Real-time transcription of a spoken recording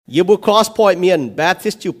yêu bùa cross point miền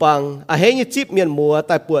Baptist chịu bằng à hễ như chip miền mùa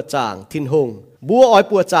tại bùa tràng thiên hùng bùa ói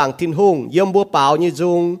bùa tràng thiên hùng yếm bùa bảo như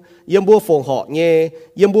dung yếm bùa phồng họ nhé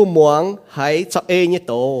yếm bùa muống hãy chọc như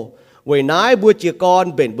tổ vậy nãy bùa chia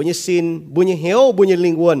con bền bùa như xin bùa như hiếu bùa như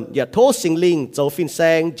linh quân và thố sinh linh châu phin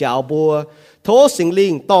sang giáo bùa thố sinh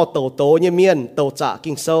linh to tổ như miền tổ trả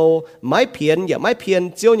kinh sâu mái phiền và mái phiền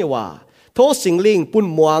chiếu như hòa thố sinh linh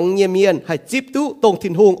bùn muang như miền hay chip tu tông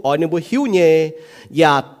thiên hùng ói như bùa hiếu nhé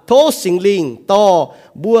và thố sinh linh to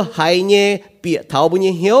bùa hay nhé bịa thảo bùa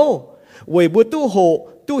như hiếu vậy bùa tu hộ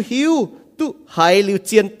tu hiếu tu hay lưu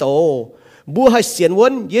chiên tổ bùa hay xiên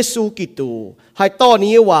vấn Giêsu Kitô hay to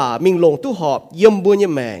níว่าmình lồng tu họp yếm bùa như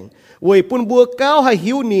mèng vậy bùn bùa cao hay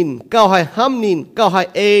hiếu nín cao hay ham nín cao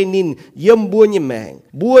hay nín yếm bùa như mèng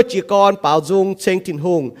bùa chỉ còn bảo dung trên thiên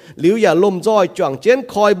hùng liu ya lom roi choàng chén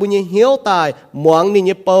khoi bùa như hiếu tài muang nín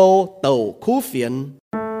như bầu tàu khu phiền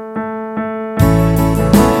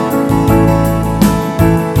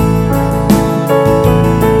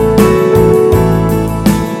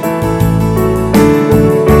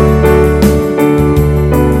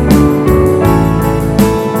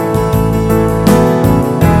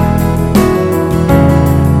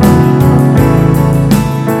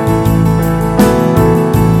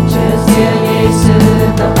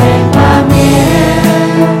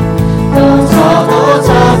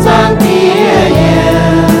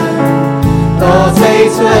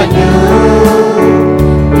Hãy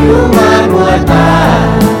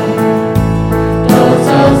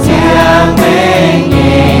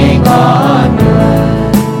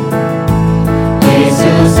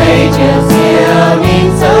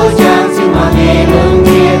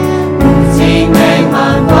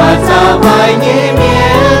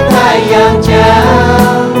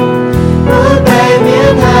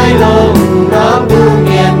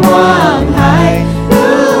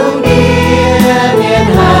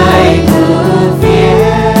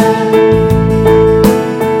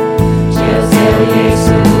subscribe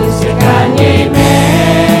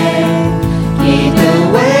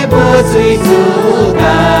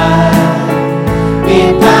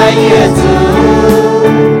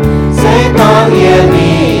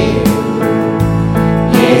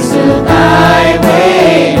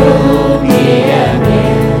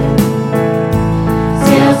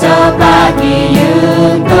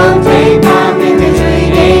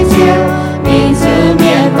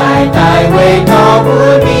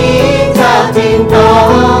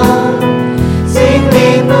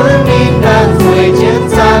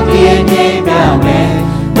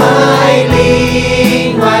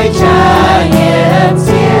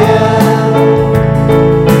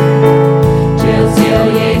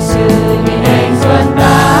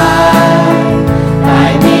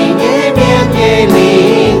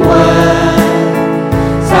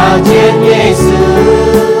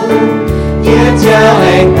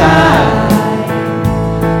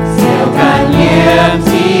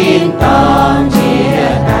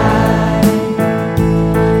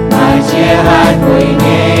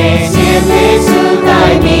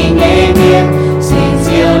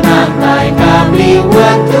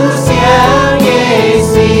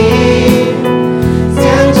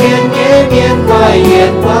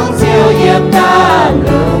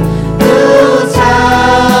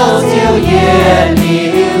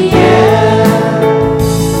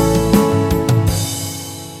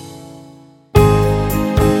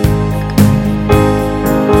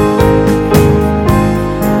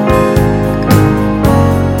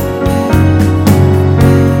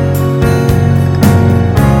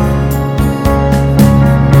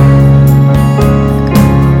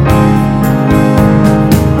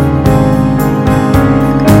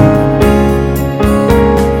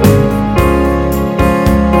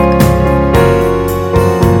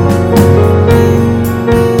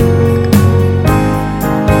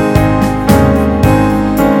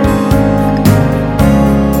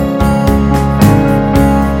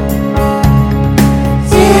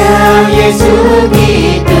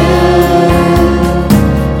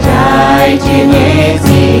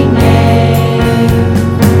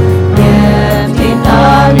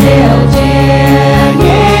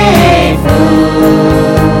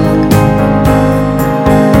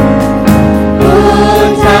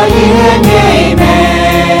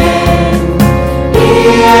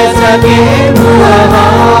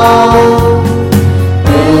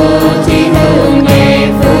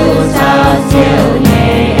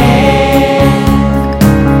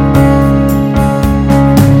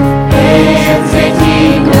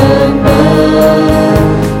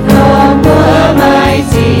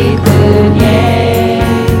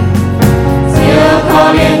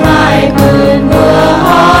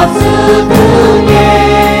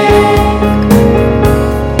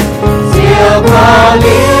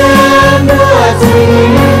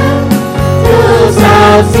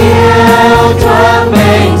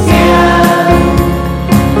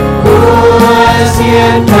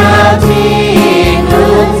Hãy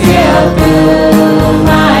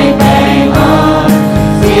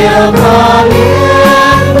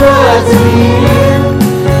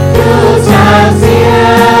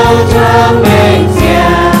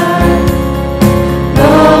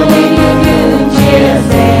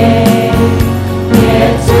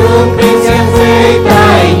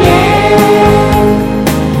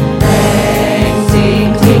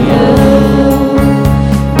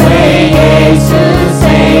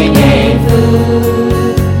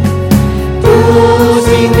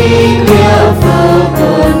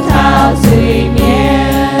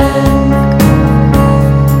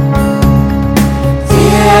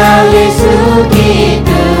subscribe cho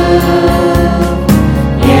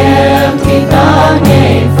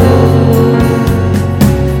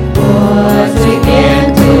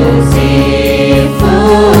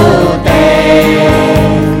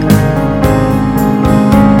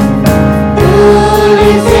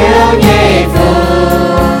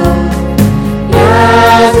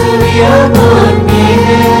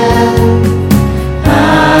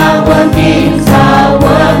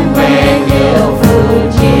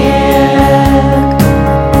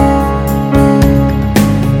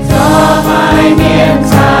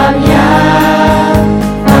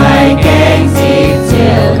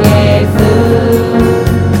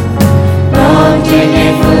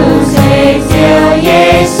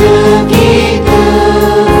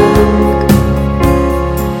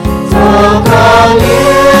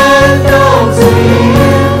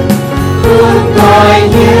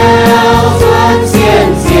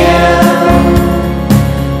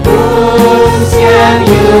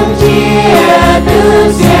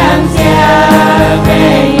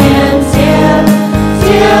kênh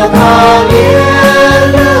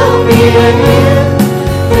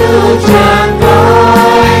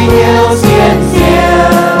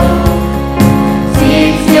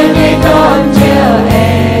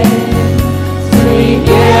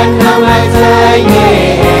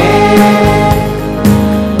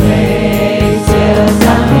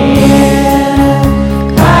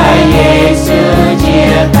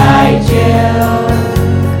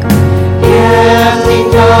Ghiền Mì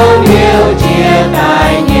Gõ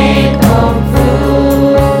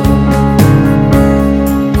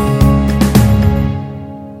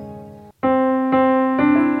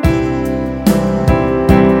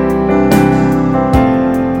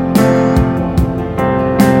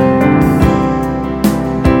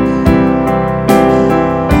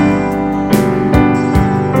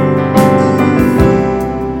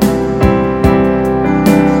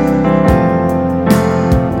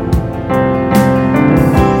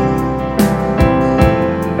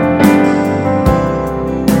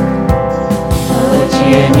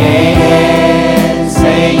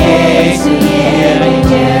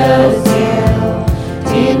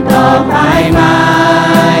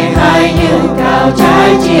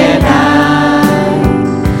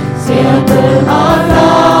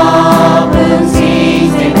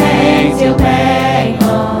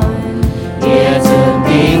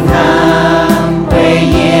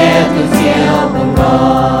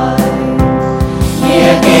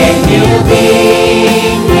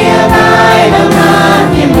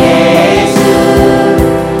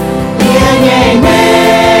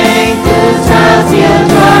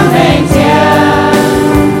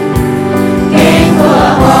để không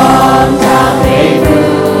bỏ lỡ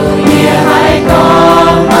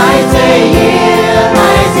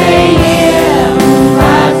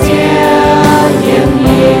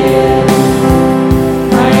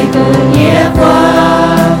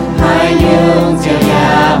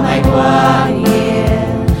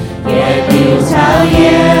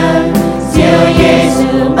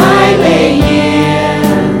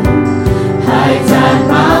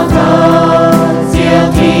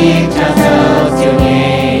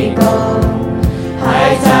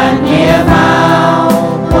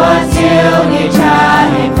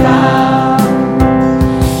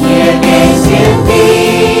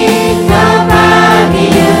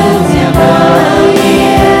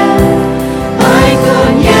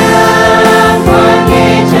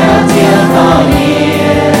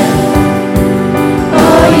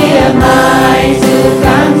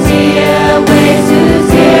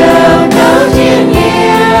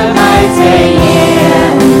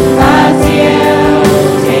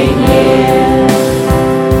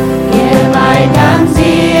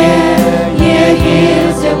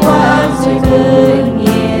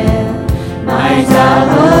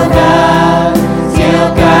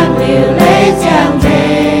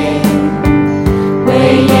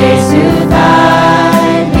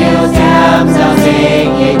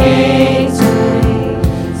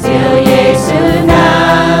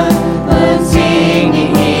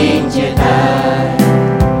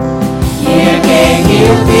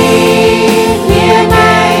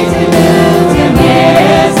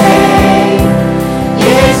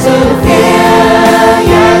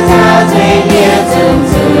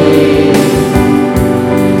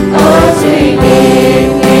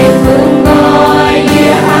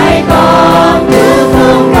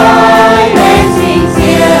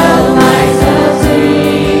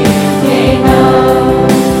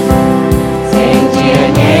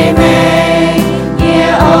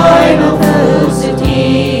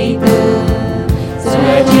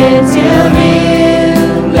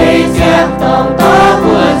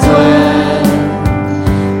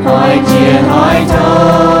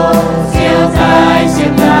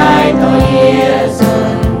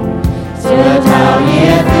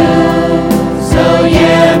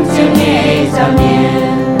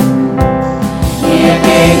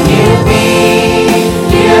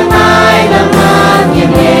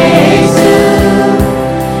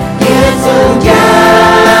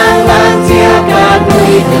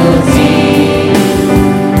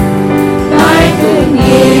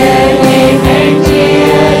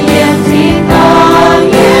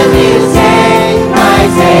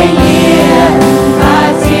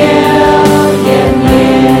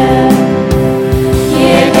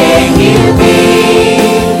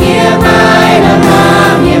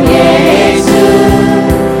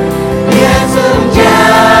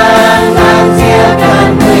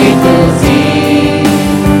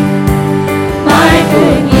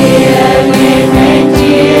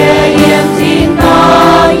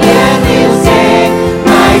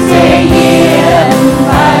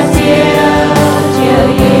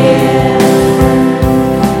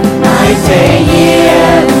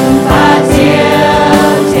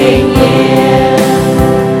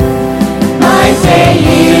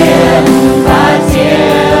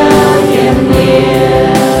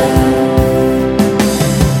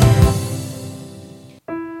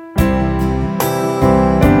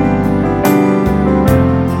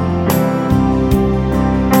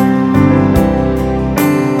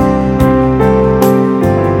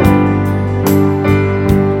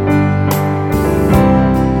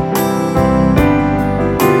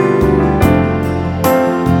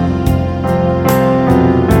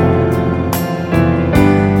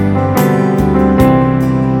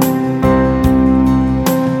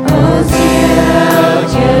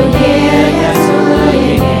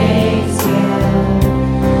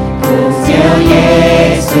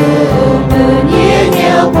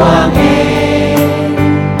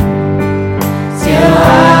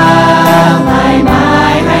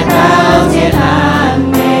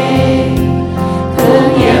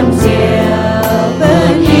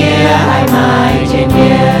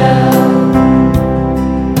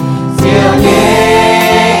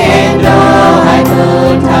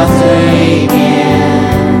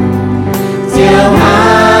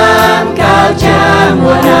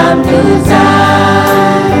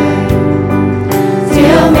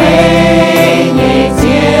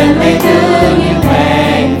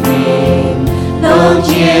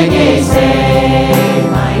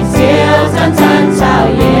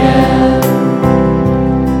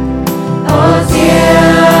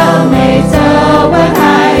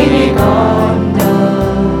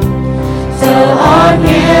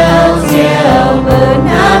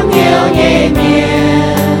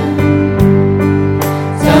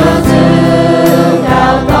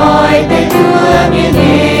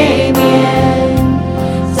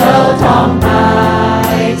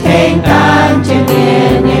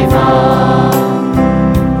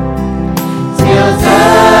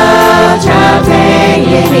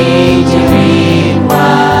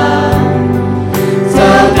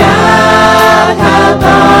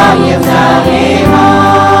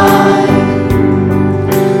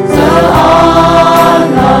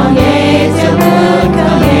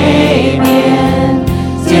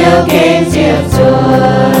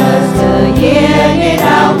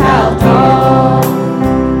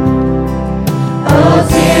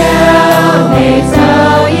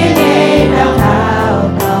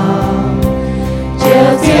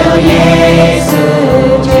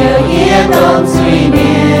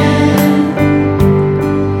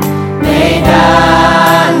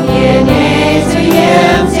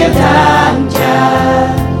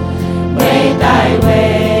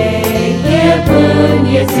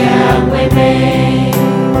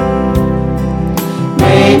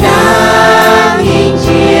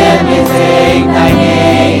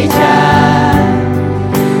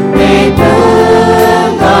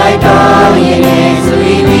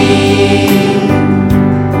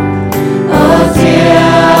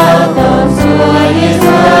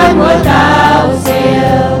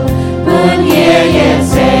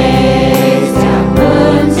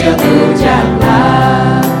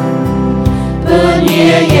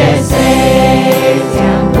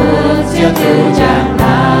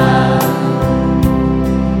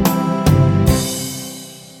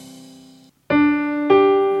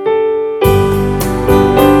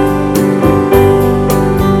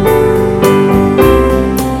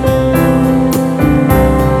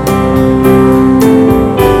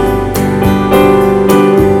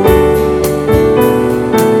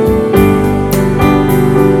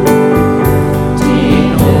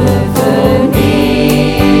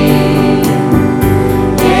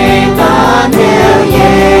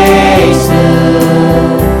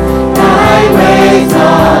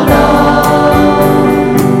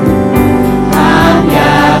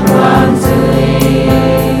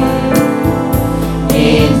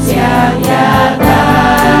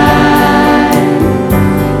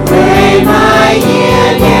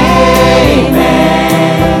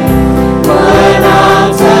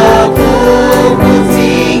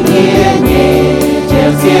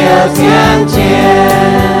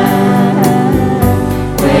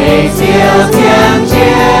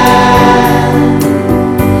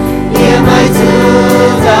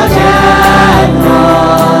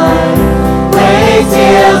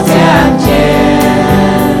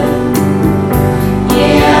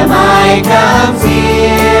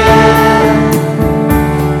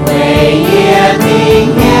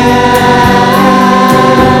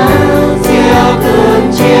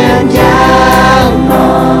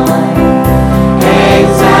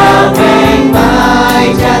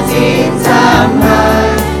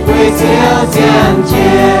相见，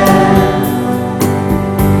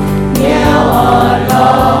要我落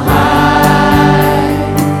海，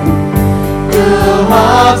如何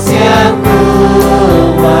相顾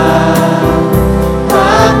我，航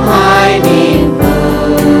海宁步，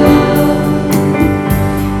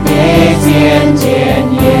也渐渐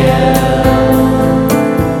有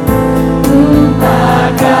大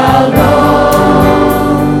高楼，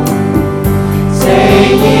谁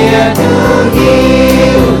也都有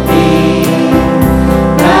的，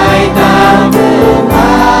来到不怕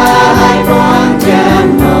光将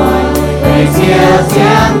来，微笑相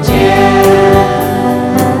见，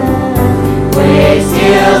微笑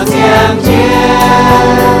相见，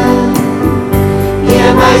也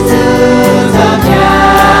迈出走将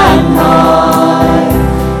来，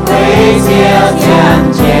微笑相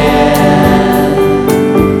见，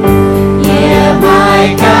也迈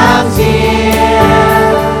刚先。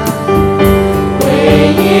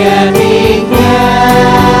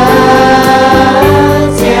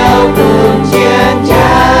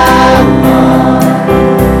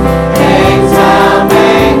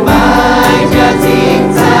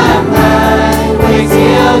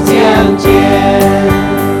相见，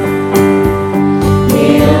留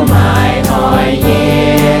埋爱恋，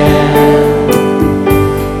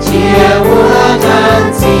借我能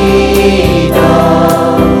记得，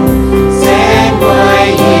身为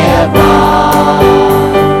夜报，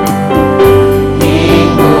灵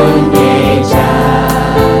魂夜茶，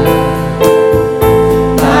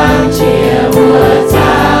当借我在，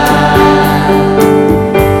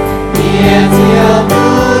也就不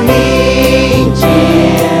理解。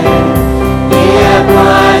我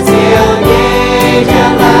就也将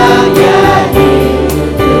来也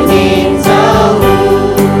有你走，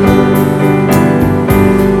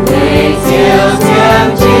微笑相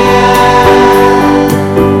见，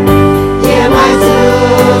也迈出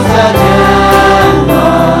走将来，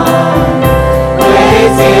微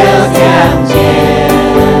笑相见，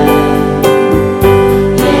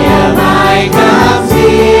也迈刚先，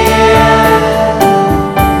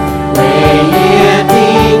为也平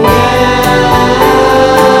安。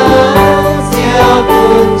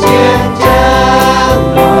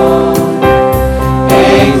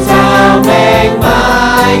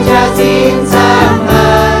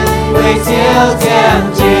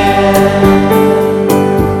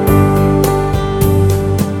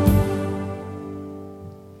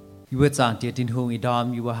Vừa giảng tiết tin hùng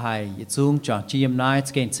idom yêu hai dung chọn chiêm nai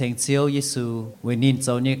kênh thành chiếu Giêsu với nín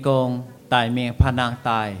dấu nhé công tại miệng phan năng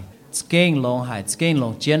tài kênh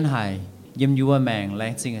long chiến hải yếm yêu mèng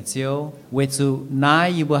lãng sinh chiếu với chủ nai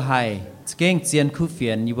yêu hai kênh chiến khu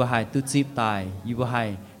phiền yêu hai tu chip tài yêu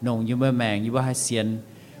hai nông yêu mèng yêu hai xiên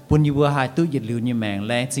bún yêu hai tu nhiệt lưu như mèng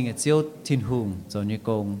lãng sinh chiếu tin hùng dấu nhé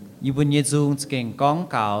công yêu nhé dung kênh cong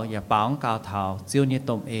cào và bóng cào thảo chiếu nhé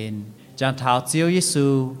tôm ên Chẳng thảo chiếu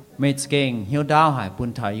Giêsu mê kênh hiếu đau hải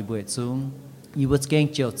bùn thảo y bụi xuống y bụi kênh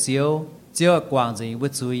chiếu quảng dành y bụi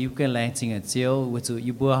chú y bụi lãng trình ở chiếu y bụi chú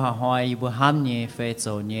y bụi hòa hoài y bụi hàm nhé phê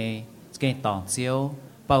dầu nhé kênh tỏng chiếu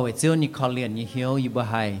bảo vệ chiếu như khó liền như hiếu y bụi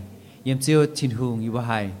hải yếm chiếu thiên hùng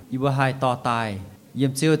y bụi hải to tài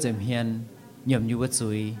yếm chiếu dèm hiền nhầm y bụi chú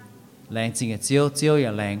y lãng trình ở chiếu y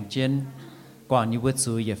lãng trên quảng y bụi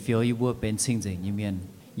chú y phiếu y bụi bên sinh dành như miền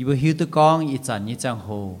y bụi hiếu tư con y chẳng như chẳng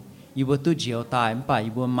hồ y bố tu chiếu tài mpa y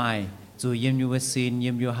bố mai dù yếm yu xin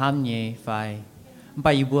yếm yu ham nhé phai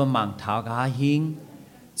mpa y bố mang thảo cả hiên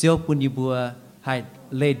chiếu bún y bố hay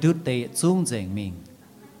lê đút tệ chung dành mình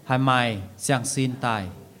hay mai sang xin tài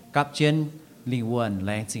cáp trên linh quần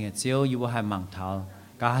lãng trình chiếu y bố hay mang thảo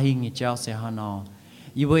cả hiên như cháu sẽ hoa nọ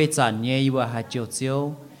y bố chẳng nhé y bố hay chiếu y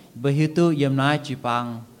bố hiếu tu yếm nai chì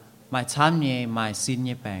bằng mai chám nhé mai xin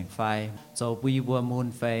nhé bảng phai dầu bố y bố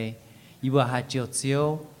môn phai y bố hay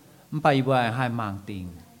chiếu Mpai bua hai mang ting,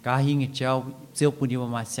 cả hình chiếu chiếu bún yêu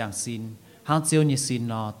mà sang xin, hàng chiếu như xin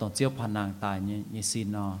nó, tổng chiếu phản năng tài như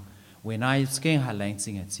xin nó, với nai kênh hai lãnh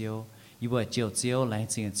sinh ở chiếu, yêu chiếu lãnh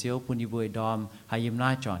sinh ở chiếu bún yêu đom, hai yếm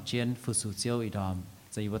nai chọn chiến phụ sự chiếu đom,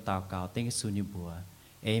 giờ yêu tàu cáo tên cái suy bùa,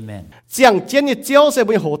 amen. Giảng chiến như chiếu sẽ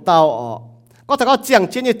bị hổ tàu, có thể có giảng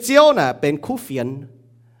chiến như chiếu nè bên khu phiền,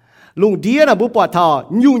 lùng đĩa là bố bỏ thọ,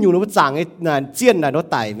 nhu nó giảng cái là chiến là nó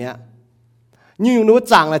tải mẹ. Nhưng nó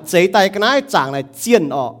chẳng là chế tay cái này chẳng là chiên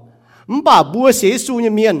ọ bà bua xế su như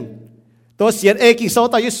miền tôi xiết ê kỳ sâu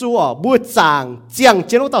tao Giêsu ọ bua chẳng chiang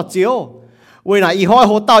chiến nó tao chiếu vì là ý hỏi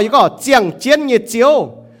hồ tao ý có chiang chiến như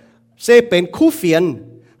chiếu sẽ bên khu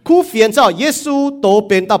phiền cho Giêsu tổ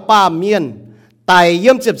bên tao ba miền tài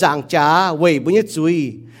yếm chụp dạng trả vì bữa như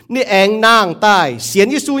chui ni anh nàng tài xiên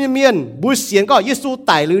Giêsu như miền bua xiên có Giêsu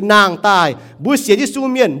tài lưu nàng tài bua xiên Giêsu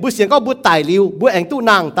miền bua xiên có bua tài lưu bua anh tu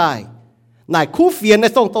nàng tài ไหนคู่เฟียนใน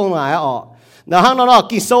ส่งตรงไหนอ๋อนะฮังนอ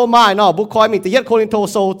กิโซไม่นอบุคอยมีแต่ยัดโคลินโท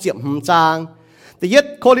โซเจียมหืมจางแต่ยัด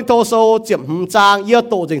โคลินโทโซเจียมหืมจางเยอะ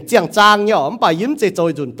โตจึงเจียงจางเนี่ยมันไปยิ้มเจโจ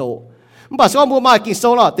ยจุนโตมันไปสว่าบัวมากิโซ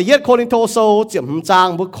เนาะแต่ยัดโคลินโทโซเจียมหืมจาง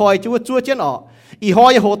บุคอยจั่วเจียนอ๋ออีหอ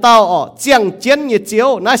ยโหเต้าอ๋อเจียงเจียนเนี่ยเจียว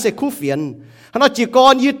นายเสกคู่เฟียนฮังนอจีกอ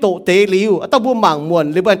นยี่โตเตลิวต้องบัวหมั่งมวน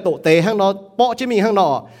หรือเป็นโตเตฮังนอเปาะจะมีฮังนอ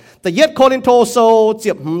แต่ยัดโคลินโทโซเจี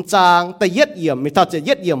ยมหืมจางแต่ยัดเยี่ยมไม่ถ้าจะ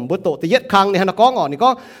ยัดเยี่ยมบุโตแต่ยัดคังเนี่ยฮังนอก้องอ๋อนี่ก็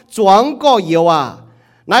จวงก็เยียวอ่ะ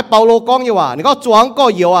นายเปาโลก้องเยียวอ่ะนี่ก็จวงก็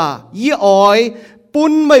เยียวอ่ะยี่อ้อยปุ่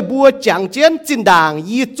นไม่บัวจังเจียนจินด่าง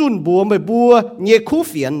ยี่จุนบัวไม่บัวเงี้ยคู่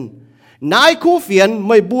เฟียนนายคู่เฟียนไ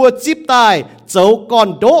ม่บัวจิบตายเจ้าก่อน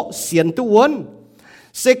โดเสียนตัววน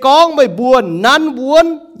เสกองไม่บัวนั้นวน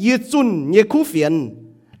ยี่จุนเงี้ยคู่เฟียน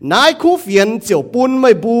นายคู่เฟียนเจียวปุ่นไ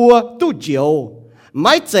ม่บัวตู้เจียวไ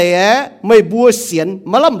ม่เจ๋ไม่บัวเสียน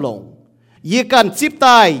มาล่ำลงยี่กันจิบต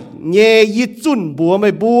ายเงี้ยยี่จุนบัวไม่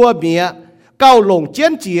บัวเมียเก้าลงเจีย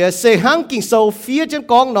นเจียเสหังกิงโซเฟียเจียน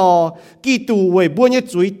กองนอกี่ตูไว้บัวเนี่ย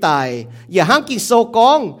จุยตายอย่าหังกิงโซก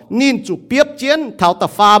องนินจุเปียบเจียนเท่าตะ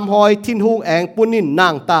ฟามหอยทินหุงแองปุ่นนินนา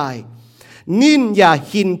งตายนินอย่า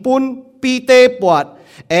หินปุ่นปีเตปวด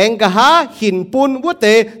แองกะหาหินปุ่นวัวเต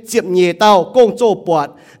เจียบเย่เต้ากงโจปวด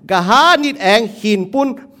กะหานิดแองหินปุ่น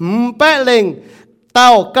แปะเล็งเต้า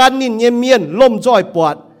การนินเยเมียนลมจ้อยปว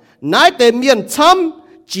ดนายเตเมียนช้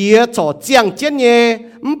ำเจียจ่อเจียงเจียนเย่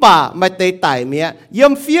ป่าไม่เตะไต่เมียย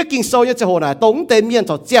ำเฟียกิงโซยจะโหน่ะตรงเตเมียน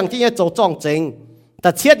จ่อเจียงเจียนจ่อจ้องเจงแต่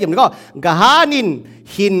เชียดอย่างนี้ก็กะหานิน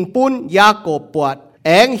หินปุ่นยาโกปวดแอ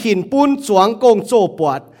งหินปุ่นสวงกงโจป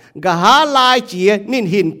วดกะหาลายเจียนิน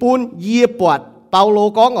หินปุ่นเยียปวดเปาโล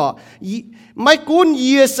ก้องอ๋อไม่กุนเ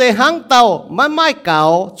ยียเสหังเต้าไม่เก่า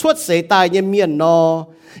ชวดเสตายเยเมียนนอ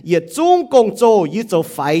也中共做一做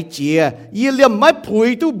ฝ่节，一连买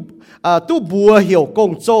陪都不晓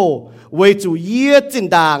工作，为主一正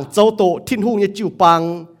当做到天空一就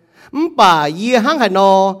帮，唔把一行系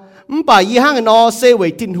喏，唔把一行系喏，社会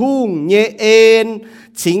天空也安，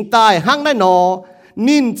清代行来喏，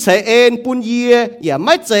您才安半夜也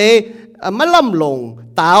买这买冧龍。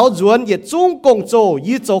tạo ruộng nhiệt trung công châu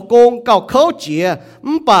y châu công cao khâu chia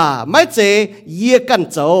bà mấy chế y căn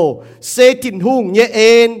châu xe thịnh hùng nhẹ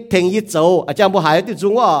en thành y châu à chàng bộ hải thì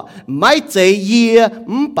chúng mấy chế y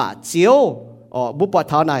bà chiếu bố bỏ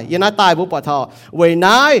thọ này y nói tai bố bỏ thọ vậy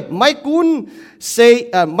này mấy cún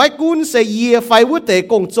xe y phải vô tế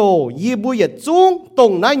công châu y bố nhiệt trung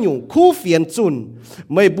tông nái nhung khu phiền chun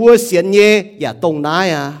mấy bố xiên nhẹ ya tông nái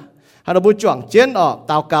à hà nó bố chọn chiến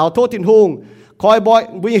tạo cáo thô thịnh hùngคอยบ่อย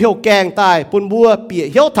บุญเหี่ยวแกงตายปุ่นบัวเปีย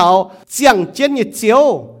เหี่ยวเถาเจียงเจียนยี่เจียว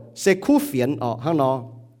เสคู่เฟียนข้างนอ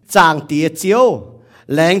จางเตียเจียว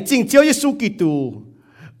แหลงจริงเจียวเยซูกิตู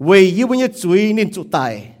เวยยี่บุญยี่จุยนินจุตา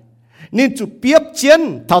ยนินจุเปียบเจียน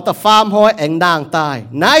เท่าตะฟามหอยแองนางตาย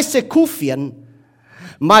นายเสคู่เฟียน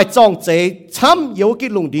ไม่จ้องเจช้ำเยาวกิ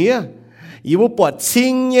ลุงเดียอีบุปวดชิ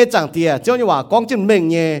งเย่จังเตียเจ้าเนี่ยว่ากองจินเมง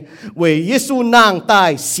เย่เวยเยซูนางตา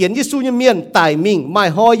ยเสียนเยซูเนี่ยเมียนตายมิงไม่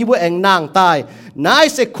หอยอีบุแองนางตายนาย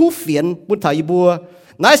เสคู่เฟียนบุญถ่ายอีบัว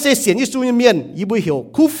นายเสเสียนเยซูเนี่ยเมียนอีบุเหี่ยว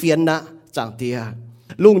คู่เฟียนนะจังเตีย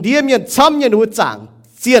ลุงเดียเมียนช้ำเนี่ยหนูจัง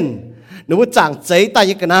เจียนหนูจังเจตาย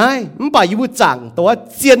ยังกันนายมันป่าอีบุจังตัว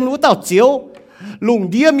เจียนหนูเต่าเจียวลุง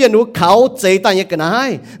เดียเมียนหนูเขาเจตายยังกันนาย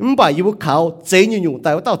มันป่าอีบุเขาเจอยู่อยู่แต่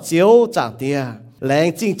ว่าเต่าเจียวจังเตียแหลง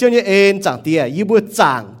จริงเจ้าเนี่ยเอ็นจังเตียยีบัว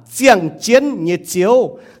จังเจียงเจียนเนี่ยเจียว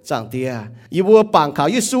จังเตียยีบัวปังข่าว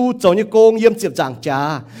ยิสูโจเนี่ยโกงเยี่ยมเจียบจังจ้า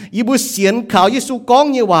ยีบัวเสียนข่าวยิสูก้อง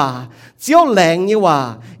เนี่ยว่าเจียวแหลงเนี่ยว่า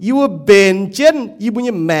ยีบัวเบนเจียนยีบัวเ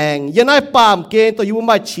นี่ยแมงยันไอ้ปามเกนตัวยีบัวไ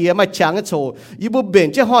ม่เฉียไม่ฉางโฉยีบัวเบน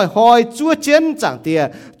เจ้าหอยจั่วเจียนจังเตีย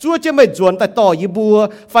จั่วเจียนไม่จวนแต่ต่อยีบัว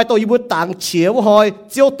ไฟต่อยีบัวต่างเฉียวหอย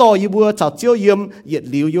เจียวต่อยีบัวชาวเจียวเยี่ยมเหยียด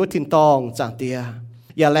หลิวยัวทินตองจังเตีย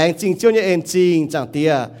อย่าแรงจริงเจ้าเนี่ยเองจริงจังเตี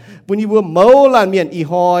ยปุญญบัวเมาลานเมียนอี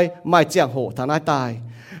หอยไม่เจียงโหทางนายตาย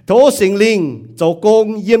โถสิงลิงโจกง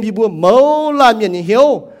เยี่ยมยีบัวเมาลานเมียนเหี่ยว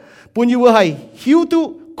ปุญญบัวให้หิวตุ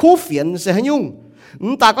คู่เฟียนเสียให้ยุ่ง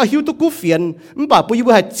ตาก็หิวตุคู่เฟียนป่าปุญญ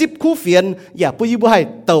บัวให้จิบคู่เฟียนอย่าปุญญบัวให้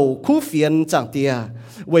เต่าคู่เฟียนจังเตีย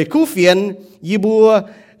เวยคู่เฟียนยีบัว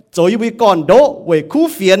โจยีบัวก่อนโดเวยคู่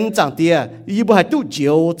เฟียนจังเตียยีบัวให้ตู้เจี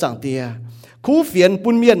ยวจังเตียคู่เฟียน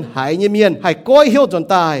ปุ่นเมียนหายเมียนหายก้อยเหี่ยวจน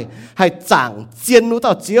ตายหายจังเจียนนูเต่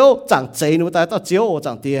าเจียวจังเจนูเต่าเจียว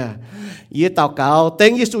จังเตียเยี่ยเต่าเก่าเต็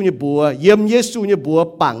งเยซูเนี่ยบัวเยี่ยมเยซูเนี่ยบัว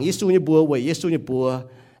ปังเยซูเนี่ยบัวเวยเยซูเนี่ยบัว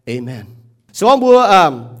เอเมนสวงบัว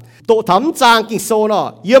โตทำจางกินโซเนาะ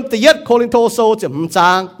เยี่ยมแต่ยัดโคลินโทโซจะมจา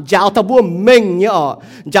งยาวทบัวเม่งเนี่ย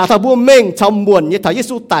ยาวทบัวเม่งชาวมวนเนี่ยถ่ายเย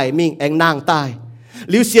ซูไต่มิงแองนางตาย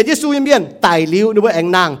ลิวเสียเยซูเมียนไต่ลิวนึกว่าแอง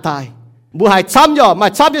นางตาย bùa hại chăm giờ mà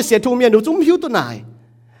chăm cho xiên thu miền nó chúng hiếu tụi này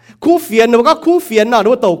khu phiền nó có khu phiền nó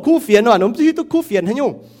tổ khu phiền nó hiếu tụi khu phiền hay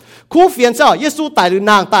nhung khu phiền sao Giêsu tài lư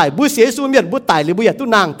nàng tài bùa Giêsu miền bùa tài lư bùa tụi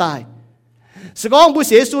nàng tài sự có bùa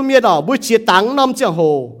Giêsu miền đó bùa chia tăng năm chẳng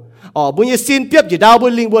hồ bùa như xin tiếp chỉ đau bùa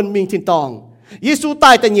linh quân mình thiên tòng Giêsu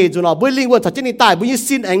tài tại nhị dù nó bùi linh quân thật trên tài bùi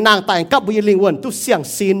xin anh nàng tài cấp bùi linh quân tu xiang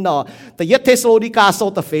xin nó tại yết thế số đi ca số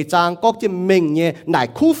tập phê trang có cái mình nhé nải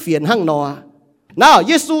khu phiền hăng nó nào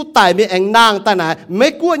Giêsu tài bị anh nàng tài này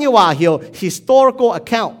mấy cua như hòa hiểu historical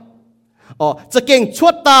accountจะเก่งชว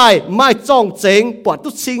ดตายไม่จ้องเจงปวดตุ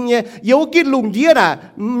ชิงเนี่ย有กินลุงเดียน่ะ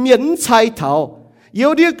เหม็นใช้เท้า有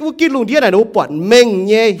啲กินลุงเดียน่ะหนูปวดเม่งเ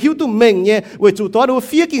นี่ยหิวตุเม่งเนี่ย为主ตัวหนู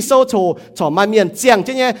ฟีกินโซโชชอมาเมียนเจียงเ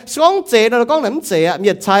จ้าเนี่ยสองเจน่ะเราก็หนำเจอ่ะเมี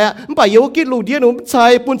ยนใช้อ่ะมันไป有กินลุงเดียหนูใช้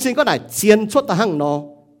ปุ่นชิงก็ไหนเจียนชวดตาหังเนาะ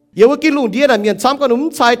有กินลุงเดียน่ะเมียนซ้ำก็หนู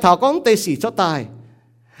ใช้เท้าก็เตะสีชวดตาย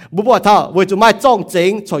บุบว่าเท้า为主ไม่จ้องเจ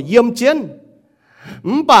งชอเยี่ยมเจียน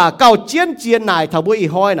มันป่าเก่าเจียนเจียนนายเท้าบุอี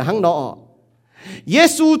ห้อยน่ะหังเนาะ耶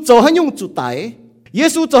稣做很用主代，耶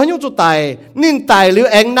稣做很用主代，您代了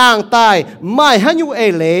anh nàng代，买很用爱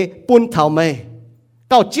来半头妹，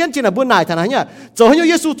到真正的本来他那呀，做很用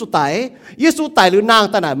耶稣主代，耶稣代了nàng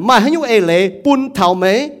代呢，买很用愛來半頭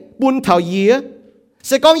妹，半頭爺，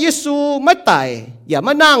是講耶穌ไม่代，也ไ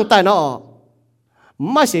ม่nàng代喏，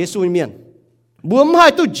ไม่เสียสุยเมียนบัวไม่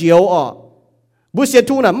ตู้เจียวบัวเสีย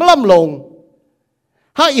ทุนน่ะไม่ล้ำลง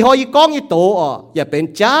ถ้าอีหอยก้องอีโตอย่าเป็น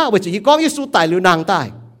จ้าเวจีอีก้องเยซูตายหรือนางตาย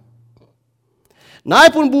นาย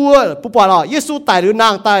ปุ่นบัวผู้ปล่อยเยซูตายหรือนา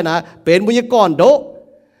งตายนะเป็นบุญก่อนโด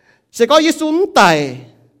เสก็เยซูตาย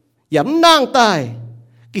อย่านางตาย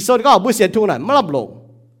กิโซก็บุญเสียทุนน่ะไม่ล้ำลง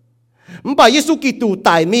มันไปเยซูกิตูต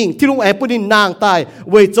ายมิงที่ลุงแอบปุ่นนางตาย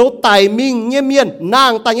เวโจตายมิงเงี้ยเมียนนา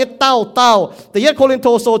งตายเงี้ยเต้าแต่เยโคลินโท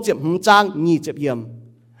โซเจ็บหูจางงีเจ็บเยี่ยม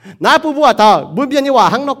นายผู้ว่าท่าบุญเบียนยี่ว่า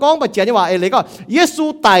หังนกองปัจเจียยี่ว่าเอเลยก็เยซู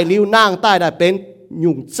ตายลิวนางตายได้เป็นห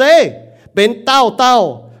ยุ่งเจเป็นเต้า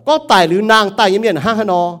ก็ตายลิวนางตายยังเมียนหังฮ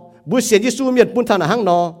นอบุญเสียนเยซูเมียนปุ่นทางหัง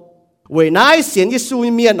นอเวนายเสียนเยซู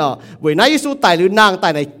เมียนเวนายเยซูตายลิวนางตา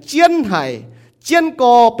ยในเจียนไห้เจียน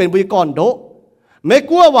ก็เป็นบุญก่อนโดไม่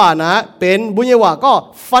กลัวว่านะเป็นบุญยี่ว่าก็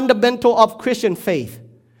fundamental of Christian faith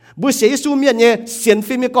บุญเสียเยซูเมียนเนี่ยเสียน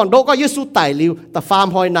ฟิมีก่อนโดก็เยซูตายลิวแต่ฟาร์ม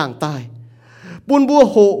หอยนางตายปุ่นบัว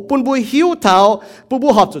โหปุ่นบัวหิวเท้าปุ่นบั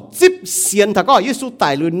วหอบจุดจิบเสียนถ้าก็ยิสุตา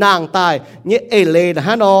ยหรือนางตายเนี่ยเอเลนะฮ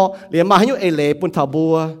ะเนาะเรียนมาให้ยุเอเลปุ่นเท้าบั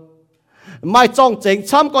วไม่จ้องเจง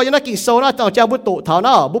ช้ำก็ยังนักกินโซนะจ้องเจ้าบุตุเท้าเน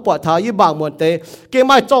าะบุปผาเท้ายี่บางมวนเตเกไ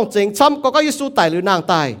ม่จ้องเจงช้ำก็ยิสุตายหรือนาง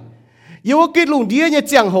ตายอยู่กินลุงเดียเนี่ยเ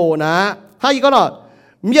จียงโหนะให้ก็เนาะ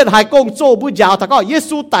เมียนหายกงโจบุยาวถ้าก็ยิ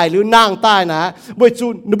สุตายหรือนางตายนะบุจู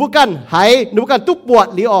นุบุกันหายนุบุกันตุกปวด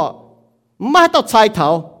หรือไม่ต้องใช้เท้า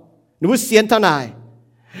หนูเสียนเท่าไหร่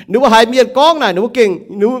หนูหายเมียนก้องไหนหนูเก่ง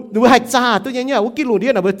หนูหายจ้าตัวอย่างเงี้ยว่ากินหลุดเดี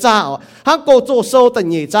ยนะเบอร์จ้าฮังโกโจโซแต่เ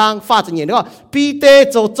หย่จางฟ้าจะเหย่เนี่ยก็ปีเต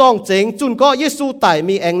โจจ้องเจ๋งจุนก็เยซูตาย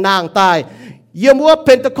มีแองนางตายเยี่ยมว่าเพ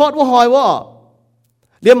นตะคอดว่าหอยว่า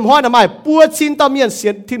เลี้ยมหอยน่ะไม่ปัวชินตาเมียนเสี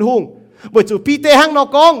ยนทินหุงเบอร์จูปีเตฮังนอ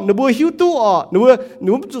กองหนูบัวหิวตู้ห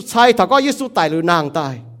นูจุดใช้ถ้าก็เยซูตายหรือนางตา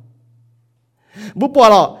ยบุปผา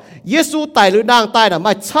หรอเยซูตายหรือนางตายน่ะไ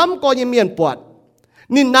ม่ช้ำก็ยังเมียนปวด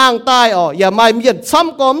นี่นางตายอย่าไม่เมียนซ้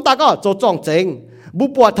ำกอมตาก็โจจ้องเจงบุป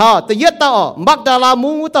ผาท่าแต่เย็ดตามักดาลา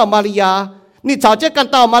มูตามาริยานี่ชาวเจ้ากัน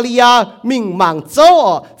ตามาริยามิงหมังโจ้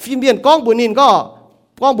ฟิเมียนก้องบุญนินก็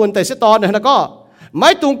ก้องบุญแต่เสตอนนะก็ไม่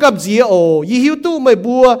ตรงกับจีโอยี่หิวตู้ไม่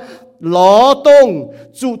บัวหล่อตรง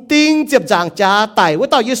จุติงเจ็บจางจ้าไต่ว่า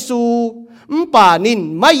ต่อเยซูป่านิน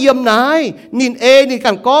ไม่เยี่ยมนายนินนิน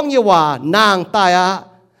กันก้องเยว่านางตาย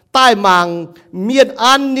ใต้มังเมียน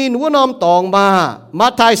อันนินว่านอมตองมา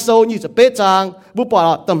ไทยโซนี่จะเป๊ะจางบุปผา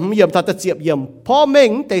ต่ำเยี่ยมทัดเจียบเยี่ยมพ่อเม่ง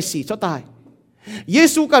แต่สีเจ้าตายเย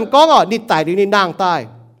ซูกันก้องนินตายหรือนินนางตาย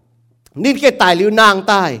นินแค่ตายหรือนาง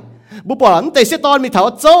ตายบุปผาแต่เสตอนมีเถา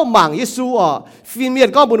เจ้าหมังเยซูฟิเมียน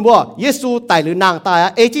ก้องบุญบัวเยซูตายหรือนางตาย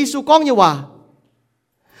เอจิซูก้องเยว่า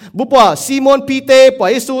บุปผาซีโมนปีเตปล่อย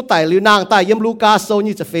เยซูตายหรือนางตายยมลูกาโซ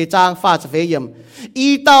นี่จะเฟจางฟ้าจะเฟยมอี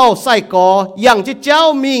เต้าใส่กออย่างที่เจ้า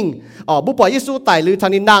มิงบุปผาเยซูตายหรือทา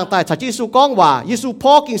งนี้นางตายชาจิซูก้องว่าเยซูพ่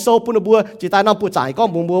อกินโซปุนบัวจิตายน้องปูจ่ายก้อง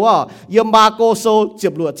บุญบัวว่าเยี่ยมมาโกโซเจ็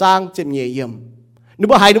บหลวดจางเจ็บเยี่ยมนึก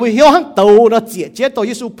ว่าหายนึกว่าเหี้ยวหังโตนะเจี๊ยตัวเ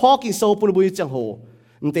ยซูพ่อกินโซปุนบัวจังโห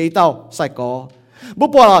มันตีเต้าใส่กอบุป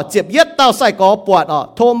ผาเจ็บเย็ดเต้าใส่กอปวด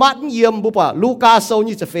โทมัสเยี่ยมบุปผาลูกาโซ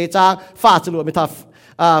นี่จะเฟจางฟ้าจะหลวดไม่ทับ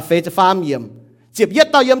เฟจะฟาร์มเยี่ยมเจ็บเย็ด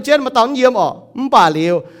เต้าเยี่ยมเจนมาตอนเยี่ยมป่าเลี้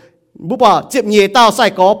ยวบุปผาเจ็บเหย่เต้าใส่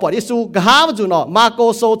กอปวดเยซูกหามาจุนมาโก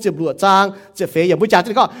โซเจ็บหลวดจางเจ็บเฟอย่างบุญจ่า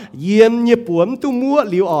ที่ก็เยี่ยมเยี่ยปวมตุ้มัว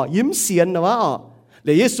เลี้ยวยิ้มเสียนนะวะ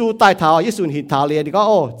để Giêsu tai thảo Giêsu hiện thảo liền thì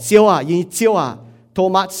có chiêu yên chiêu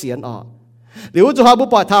Thomas xiên nếu chúng ta bố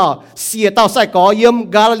bỏ thảo xìa tàu sai có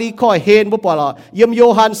yếm Galilee khỏi hên bố bỏ là yếm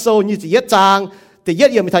Johann sâu như chỉ yết trang thì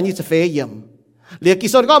yết yếm thành như chỉ phê yếm liền kỳ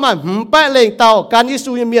số có mà bẻ lên tàu can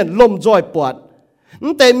Giêsu như miền lom rồi bọt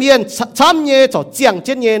แต่เมียนช้ำเย่จ่อเจียงเ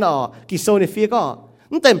ช่นเย่น่ะกิโซนี่ฟีก็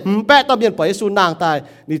แต่แปะตอนเมียนปล่อยสูนางตาย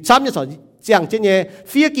นี่ช้ำเย่จ่อเจียงเช่นเย่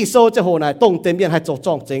ฟีกิโซจะโหนายตรงเต็มเมียนให้จ่อ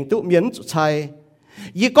จ้องเจงตุเมียนจุชัย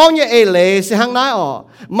ยี่ก้อนเย่เอเล่เสียหางนาย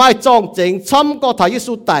ไม่จ้องเจงช้ำก็ถ่ายยิ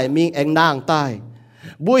สูตายมีเองนางตาย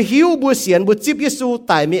บัวหิวบัวเสียนบัวจิบยิสู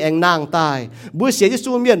ตายมีเองนางตายบัวเสียยิ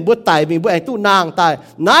สูเมียนบัวตายมีบัวเองตุนางตาย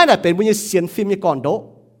นายน่ะเป็นบัวยิเสียนฟิล์มยี่ก่อนโด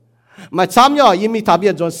mà chăm nhở yếm mi tháp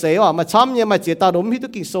biển tròn xế mà chăm nhở mà chỉ tao đúng hít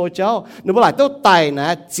cái số cháu nếu mà lại tao tài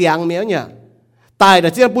nè giang miếng nhở tài là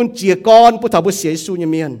chỉ buôn chỉ con buôn thảo buôn xế su như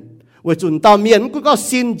miền với chuẩn tao miền cũng có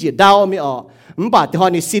xin chỉ đau mi bà thì họ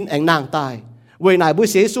này xin anh nàng tài với này buôn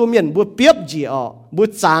xế su miền buôn biếp gì buôn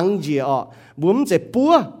trắng gì buôn chỉ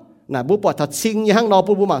búa nè buôn bỏ thảo xin như hang nó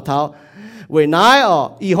buôn mảng thảo với này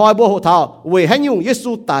y hoi buôn hộ thảo với hay nhung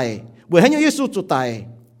Giêsu tài với hay nhung Giêsu chủ tài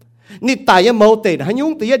นี่ตายยังเมาเตนะฮะยุ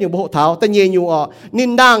งแต่ยัดอยู่บนเท้าแต่เย็นอยู่นิ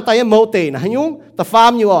นนางตายยังเมาเตนะฮะยุงแต่ฟาร์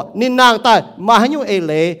มอยู่นินนางตายมาฮะยุงเอเ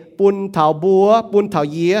ล่ปุนเท้าบัวปุนเท้า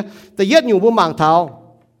เยียแต่ยัดอยู่บนหมางเท้า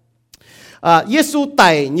เยซูตา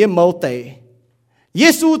ยยังเมาเตเย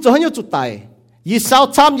ซูจะฮะยุงจุดตายยี่สาว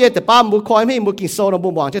ช้ำเยแต่ป้ามือคอยไม่มือกินโซ่ในบ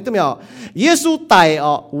นหมางใช่ไหมเยซูตาย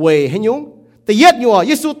เว่ยฮะยุงแต่ยัดอยู่เ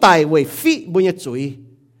ยซูตายเว่ยฟีบุญยจุย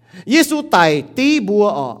เยซูตายตีบัว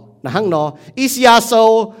นะฮังนออิสยาโซ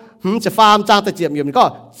จะฟาร์มจางตะเจียมอยู่มันก็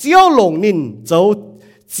เจียวหลงนินเจ้า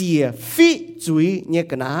เจียฟิจุยเนี่ย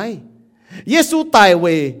กันไอเยซูตายเว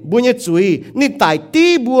บัวเนี่ยจุยนี่ตายตี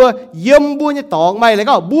บัวเยี่ยมบัวเนี่ยตองไม่เลย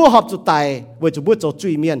ก็บัวหอบจุดตายเวจะบัวเจ้าจุ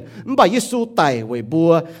ยเมียนมันบอกเยซูตายเวบั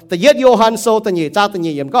วแต่เยโยฮันโซตะเนี่ยจ้าตะเ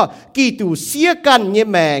นี่ยยังก็กีตูเสียกันเนี่ย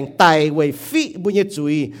แมงตายเวฟิบัวเนี่ยจุ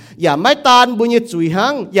ยอย่าไม่ตานบัวเนี่ยจุยหั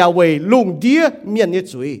งอย่าเวลุงเดียเมียนเนี่ย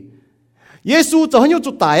จุยเยซูจะให้ย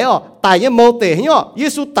จุดตายตายยังโมเตให้ยเย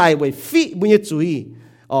ซูตายไว้ฟิบุญยจุย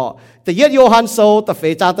แต่เยโยฮันโซแต่เฟ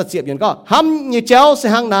จางตะเจียบยังก็ห้ำยี่เจ้าเสีย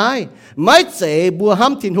หางนายไม่เจ็บบัวห้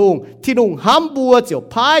ำทินหุงห้ำบัวเจียว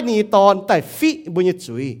พายนีตอนแต่ฟิบุญย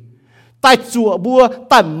จุยแต่จั่วบัว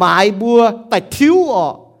แต่หมายบัวแต่ทิ้ว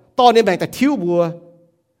ตอนนี้แบ่งแต่ทิ้วบัว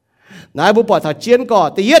นายบุปผาถาเจียนก็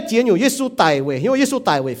แต่เยเจียนอยู่เยซูตายเว้ยเยซูต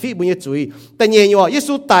ายเว้ยฟิบุญยจุยแต่เยอยู่เย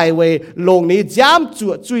ซูตายเว้ยลงนี้ย้ำจั่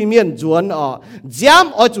วจุยเมียนจวนย้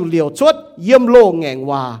ำเอาจุเหลียวชดเยี่ยมโลงแงง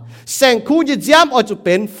ว่าแสงคู่จะย้ำเอาจุเ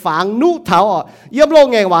ป็นฝังนุเท้าเยี่ยมโลง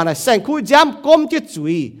แงงว่านะแสงคู่ย้ำก้มจะจุ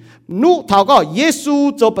ยนุเท้าก็เยซู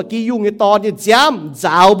จะปกี้ยุ่งในตอนนี้ย้ำ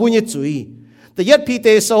จ้าวบุญยจุยแต่ยัดพีเต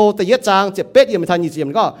โซแต่ยัดจางจะเป็ดยังไม่ทันยี่เจียม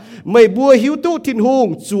ก็ไม่บัวหิวตู้ทินหุง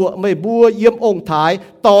จั่วไม่บัวเยี่ยมองค์ถ่าย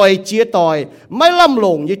ต่อยเจียต่อยไม่ล่ำหล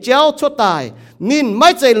งยี่เจ้าชั่วตายนินไม่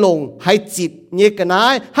ใจหลงให้จิตเยกันนา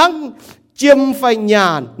ยหังเจียมไฟญา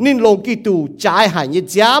ณนินลงกีตูจ่ายหายยี่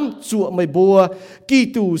จ้ำจั่วไม่บัวกี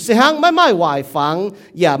ตูเสียหังไม่วายฝัง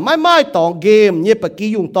อย่าไม่ตองเกมยี่ปกี้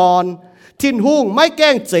ยุงตอนทินหุงไม่แกล้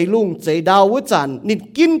งใจลุงใจดาวจันนิน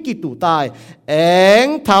กินกีตูตายเอง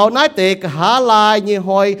เท้านายเตกหาลายเยห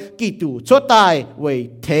อยกีตูชั่วตายเวย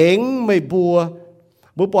เถงไม่บัว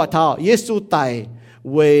บุปผาเท้าเยซูตาย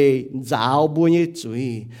เวยจ้าวบัวเยจุย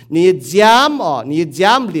นี่ย้ำนี่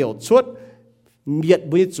ย้ำเหลียวชุดเมียด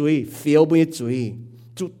บัวเยจุยเฟียวบัวเยจุย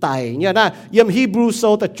จุดไตเนี่ยนะยำฮีบรูโซ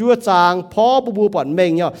แต่จั่วจางพ่อบัวปอนเม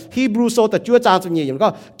งเนี่ยฮีบรูโซแต่จั่วจางตัวเนี่ยอย่างก็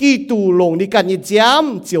กีตูลงในการยี่ย้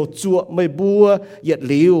ำเจียวจั่วไม่บัวเหยียดเ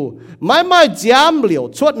หลียวไม่ย้ำเหลียว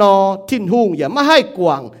ชดนอทิ้นหุงอย่าไม่ให้กว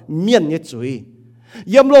างเมียนเนี่ยจุย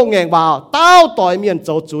ยำลงแงงบ่าวเต้าต่อยเมียนเ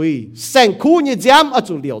จ้าจุยแสงคู่ยี่ย้ำเอา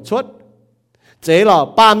จุเหลียวชดเจ๋หล่อ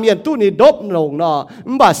ปาเมียนตู้นี่ดบลงเนาะ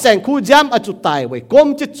บ่าแสงคู่ย้ำเอาจุไตไว้ก้ม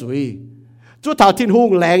จะจุยจุดเท้าทิ้นหุง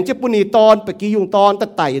แหลงเจ้าปุณีตอนปกี้ยุงตอนตะ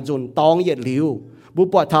ไต่จุนตองเหยียดเหลียวบุป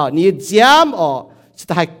ผาเท้านี่ย้ำจ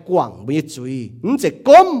ะให้กวางไม่จุยนั่นจะ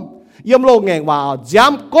ก้มยำโลงแงงว่าย้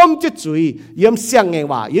ำก้มจะจุยยำเสียงแงง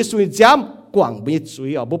ว่าเยซูย้ำกวางไม่จุ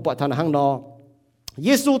ยบุปผาเท้าหังนอเย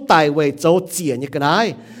ซูตายไว้เจ้าเจียนี่กันไง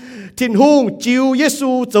ทิ้นหุงจิวเยซู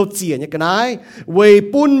เจ้าเจียนี่กันไงไว้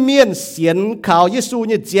ปุ่นเมียนเสียนข่าวเยซูเ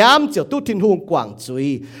นี่ยย้ำเจ้าตู้ทิ้นหุงกวางจุย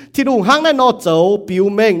ทิ้นหุงหังนั่นนอเจ้าปิว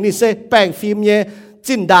เมงนี่เสแป้งฟิล์มเนี่ย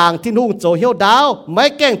จินด่างทิ้นหุงเจ้าเหี่ยวดาวไม่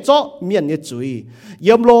แกงโจ๊ะเมียนเนี่ยจุยย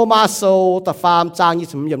ำโลมาโซแต่ฟาร์มจางยี่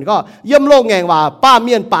สมยำก็ยำโลแงงว่าป้าเ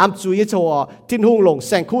มียนปามจุยโชว์ทิ้นหุงลงแ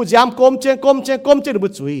สงคู่ย้ำก้มเจบุ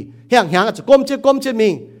จุยแห้งจะก้มเจมิ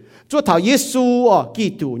งจุดเท้าเยซูกี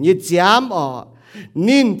ตูเนี่ยย้ำ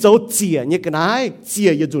นินเจ้าเจียเนี่ยกันไงเจีย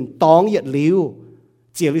อย่าจุนตองเหยียดเหลียว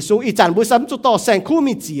Chỉ lý xuống ý chẳng bố sắm cho to sang khu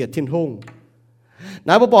mi chỉ thiên hùng.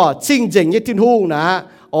 Nà bố bỏ chinh dình như thiên hùng nà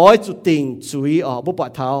ôi chú tình chúi ở bố bỏ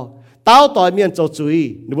thao. Tao tòi miền cho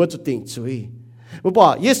chúi, nà bố chú tình chúi. Bố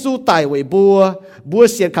bỏ Giê-xu tài với bùa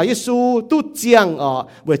xiên khảo Giê-xu tu chiang ở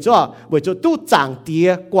với cho tu chẳng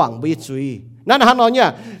tía quảng với chúi. Nà hắn nói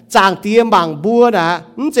nha, chẳng tía màng bùa nà,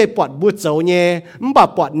 chế bọt bùa dấu nhé, bà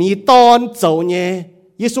bọt ní tôn dấu nhé.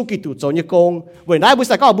 Giê-xu kỳ tù dấu như công. Với nãy bố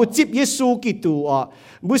sẽ có bố chip Giê-xu kỳ tù ở.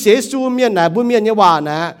 Bố sẽ Giê-xu miền nà, bố miền như hòa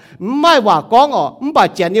nà. Mai hòa con ở, bà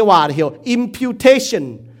chén như hòa hiểu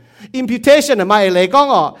imputation. Imputation là mai lấy con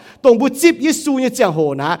ở. Tổng bố chip Giê-xu như chẳng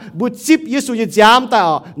hồ nà. Bố chip Giê-xu như giám ta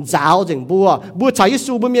ở. Giáo dành bố. Bố cháy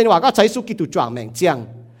Giê-xu bố miền hòa có cháy Giê-xu kỳ tù choàng mẹng chàng.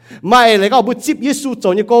 Mai lấy có bố chip Giê-xu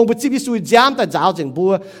dấu như công. Bố chip Giê-xu giám ta giáo dành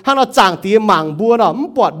bố. Hắn nó chẳng tía màng bố nó.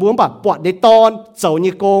 Bọt bố bà bọt đế tôn dấu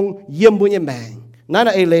như công. Yếm bố như mẹng.นั่น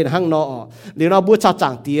เอเลนหังนอเดี๋ยวเราบัวชาวจา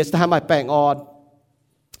งตีสทำไมแปลงออด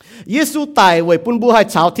เยซูตายไว้ปุ่นบัวให้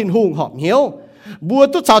ชาวทินหุงหอบเหี้ยวบัว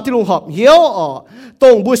ตุ๊ชาวทินหุงหอบเหี้ยวอ๋อตร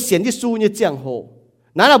งบัวเสียนเยซูเนี่ยเจียงโห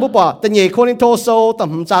นั่นเราบัวบอกแต่เย่คนอินโทโซแต่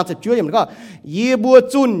ผมจางจะช่วยอย่างนั้นก็เยบัว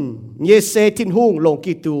จุนเยเซทินหุงลง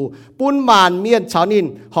กีตูปุ่นมานเมียนชาวนิน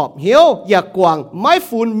หอบเหี้ยวอยากกวางไม้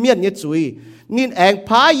ฟูนเมียนเนี่ยจุยนินแองพ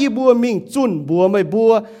าเยบัวมิงจุนบัวไม่บั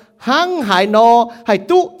วหังหายนอให้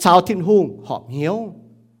ตุชาวทินหุงหอบเหี้ยว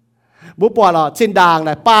บุปผาล่ะเช่นด่าง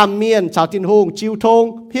น่ะปามเมียนชาวทินหุงจิวทง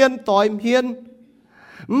เพี้ยนต่อยเพี้ยน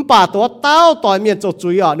ป่าตัวเต้าต่อยเมียนจดจุ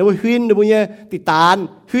ยอ่ะหนูหินหนูเนี่ยติดตาน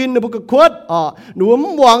หินหนูก็ขวดอ่ะหนูม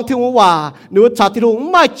วงที่หัวหนูชาวทินหุง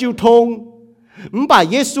ไม่จิวทงป่า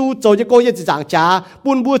เยซูโจจะโกยจะจางจ้า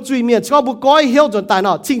ปุ่นบัวจุยเมียนชอบบุก้อยเหี้ยวจนตายเน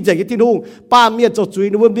าะชิงเจกิทินหุงปามเมียนจดจุย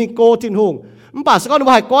หนูมีโกทินหุงป่าสก็หนู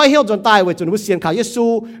ให้ก้อยเหี้ยวจนตายไว้จนหนูเสียนข่าวเยซู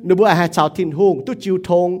หนูให้ชาวทินหุงตุจิวท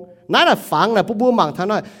งนั่นแหละฝังนะผู้บัวมังท่าน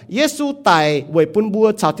น่ะเยซูตายไว้ปุ่นบัว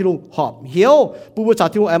ชาวทินหุงหอบเหี้ยวผู้บัวชาว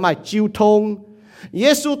ทินหุงไอ้ไม่จิวทงเย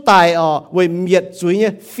ซูตายไว้เมียดจุยเนี่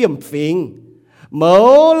ยเฟี้ยมฟิงเมื่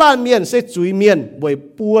อล้านเมียนเสจุยเมียนไว้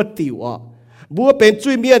ปัวติวบัวเป็นจุ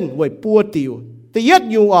ยเมียนไว้ปัวติวแต่ยัด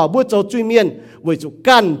อยู่บัวเจ้าจุยเมียนไว้จุ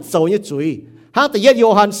กันเจ้าเนี่ยจุยหากแต่ยัดโย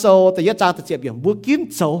ฮันโซแต่ยัดจางแต่เจ็บอย่างบัวกิน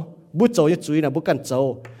เจ้าบัวเจ้าเนี่ยจุยนะบัวกันเจ้า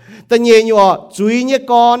แต่เงี้ยอยู่จุยเนี่ย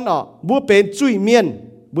ก้อนบัวเป็นจุยเมียน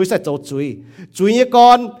บัวใส่เจ้าจุยเนี่ยก้อ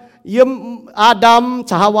นเยี่ยมอาดัม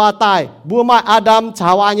ชาวาตายบัวมาอาดัมชา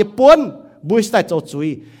วาเนี่ยปนบัวใส่เจ้าจุย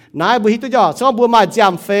นายบัวฮิตตัวชอบบัวมาจา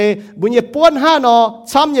มเฟบัวเนี่ยปนห้านอ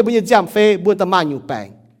ช้ำเนี่ยบัวเนี่ยจามเฟบัวตะมันอยู่แปลง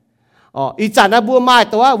อีจันนะบัวไม้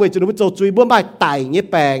แต่ว่าเวจุนบัวโจจุยบัวไม้ไต่เนี่ย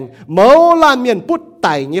แปลงเมาลาเมียนพุทธไ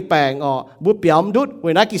ต่เนี่ยแปลงบัวเปียมดุดเว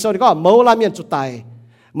นักกิโซนี่ก็เมาลาเมียนจุดไต่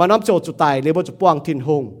มาน้ำโจจุดไต่เลยบัวจุปวงทินห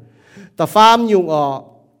งแต่ฟาร์มยุง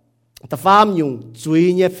แต่ฟาร์มยุงจุย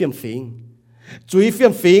เนี่ยเฟียมฟิงจุยเฟีย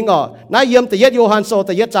มฟิงนายเยี่ยมแต่ยัดโยฮันโซแ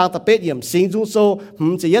ต่ยัดจางแต่เป็ดเยี่ยมสิงจุงโซ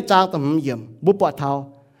จะยัดจางแต่เยี่ยมบุปผาเท้า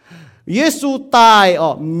เยซูตาย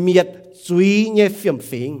เมียดจุยเนี่ยเฟียม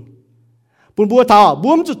ฟิงปุ่นบัวเท้าบั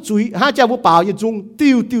วมันจะจุยห้าเจ้าบัวเปล่าอย่าจุงติ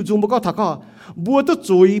วจุงบัวก็ถักก็บัวต้อง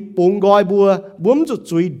จุยปุ่งกอยบัวมันจะ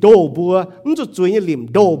จุยโดบัวมันจะจุยเนี่ยหลิม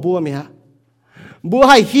โดบัวไหมฮะบัวใ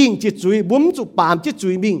ห้หิ้งจิตจุยบัวมันจะปามจิตจุ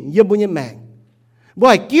ยมิ่งเยี่ยมบัวเนี่ยแมงบัว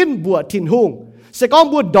ให้กินบัวทินหุงเสก้อง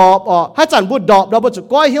บัวดอบให้จันบัวดอบเราบัวจะ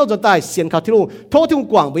ก้อยเหี้ยวจนตายเสียนข่าวทินหุงโทษที่หุง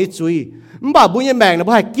กว่างไปจุยมันบ่าบัวเนี่ยแมงนะ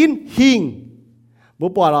บัวให้กินหิ้งบัว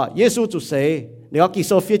ปล่อยละเยซูจุดเสเดี๋ยวกิโ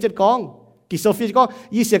ซเฟียจัดกองกิโซฟีก็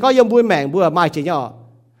ยี่เสียก็ยังบัวแมงบัวไม่เจีย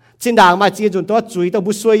จินด่างไม่เจียจนตัวจุยตัว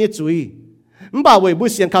บัวสวยเนี่ยจุยมันบ่าเว้ยบัว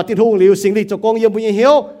เสียงข่าวติดหงเหลียวสิ่งที่จะกองยังบัวเหี้ย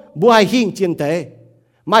วบัวให้หิ้งเจียนเตะ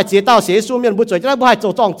ไม่เจียเต้าเสียสู้เมียนบัวจุยจะได้บัวให้โจ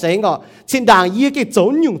จ้องเจ๋งจินด่างยี่ก็โจ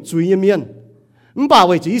นยุ่งจุยเมียนมันบ่าเ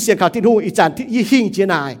ว้ยจุยเสียงข่าวติดหงอีจันที่ยี่หิ้งเจีย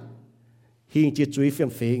นายหิ้งเจียจุยเฟีย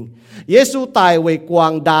มฟิงเยซูตายเว้ยกวา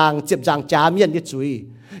งด่างเจ็บจางจ้าเมียนยี่จุย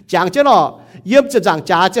จางเจ้าเยี่ยมจะจาง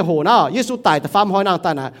จ้าจะโหนะเยซูตายแต่ฟ้ามหอยนางต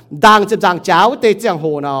านะดังจะจางจ้าเตะจังโห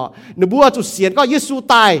นะหนูบัวจุดเสียนก็เยซู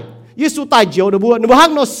ตายเจียวหนูบัวหัก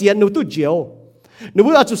โนเสียนหนูตู้เจียวหนูบั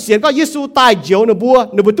วจุดเสียนก็เยซูตายเจียวหนูบั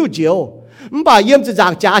วตู้เจียวมันบ่าเยี่ยมจะจา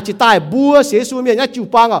งจ้าจะตายบัวเสียสูเมียนจู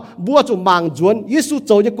ปังบัวจุมังจวนเยซูโ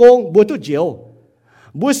จยกงบัวตู้เจียว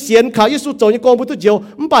บัวเสียนเขาเยซูโจยกงบัวตู้เจียว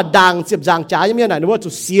มันบ่าดังเจ็บจางจ้าอย่างเมียไหนหนูบัวจุ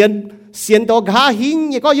ดเสียนตัวหาหิ้ง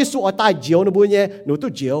ก็เยซูตายเจียวหนูบัวเนี่ยหนู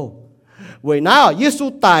ตู้เจียวเว้ยนะเยซู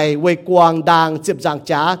ตายเว้ยกวางดังเจ็บจาง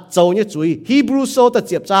จ้าโจเนี่ยจุยฮีบรูโซแต่เ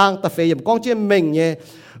จ็บจางแต่เฟยมกองเจียเมงเนี่ย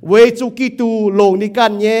เว้ยจูกิตูลงนิกั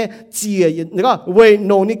นเนี่ยเจียนี่ก็เว้ย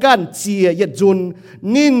นงนิกันเจียยัดจุน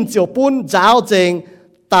นินเจียวปุ้นจ้าวเจง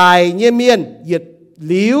ตายเนี่ยเมียนยัดห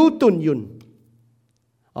ลิวตุนยุน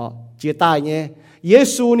เจียตายเนี่ยเย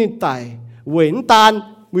ซูนี่ตายเว้ยตาน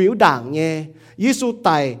วิวด่างเนี่ยเยซูต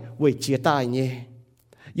ายเว้ยเจียตายเนี่ย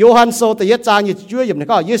Johan số tại nhất trang như chúa dùm này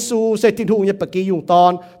có Giêsu sẽ thiên hùng như bậc kỳ dùng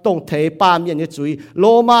ton tổng thể ba miền như chuối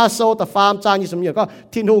Lô-ma số tại phàm trang như sớm như có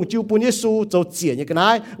thiên hùng chiu bún Giêsu châu chỉ như cái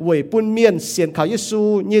này với bún miền xiên khảo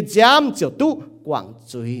Giêsu như giám chiều tu quảng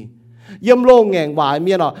chuối yếm lô ngàn vài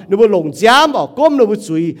miền nó nếu mà lồng giám ở cốm nếu mà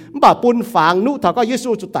chuối bà bún phẳng nụ thảo có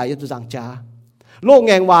Giêsu chủ tại chủ giảng cha lô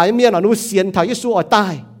ngàn vài miền nó nếu xiên khảo Giêsu ở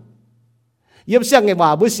tai yếm xiên ngàn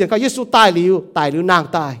vài bún xiên khảo Giêsu tai liu nàng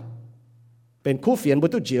taiเป็นคู่เฟียนบุ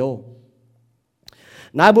ตรเจียว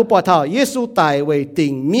นายบุปผาเยซูตายไว้ติ่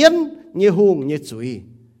งเมียนเยหุงเยจุย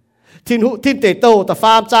ทินเตโตแต่ฟ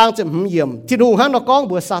าร์มจางจะเยี่ยมทินหุงหันนกอง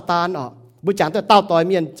บัวซาตานบุจางแต่เต้าต่อยเ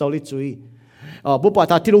มียนโจลิจุยบุปผ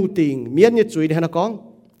าทินหุงติ่งเมียนเยจุยในหันนกอง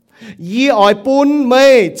ยี่อ่อยปุนเม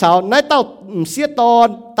ยชาวนายเต้าเสียตอน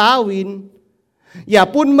ตาวินอย่า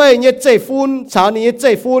ปุนเมยเยเจฟุนชาวนี้เยเจ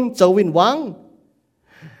ฟุนเจวินวัง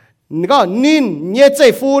นี่ก็นินเย่ใจ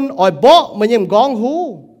ฟูนอ่อยบ่มันยังกองหู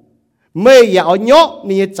ไม่อยากอ่อยเนาะ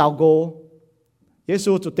นี่เจ้าโกเย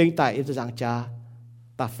ซูจุดติงตายเอจะจังจ้า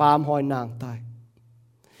ตาฟาร์มหอยนางตาย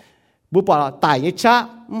บุปผาตายเยชะ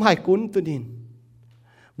ไม่ให้คุ้นตัวนิน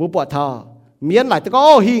บุปผาทอเมียนหลายแต่ก็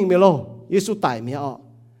หิงเมโลเยซูตายเมียอ่ะ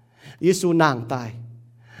เยซูนางตาย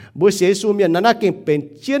บุเสียเยซูเมียนนั้นน่าเก่งเป็น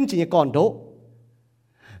เชียนจิงก่อนโด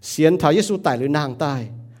เสียนถอยเยซูตายหรือนางตาย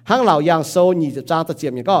ห้างเหล่ายางโซหยี่จะจางตะเจี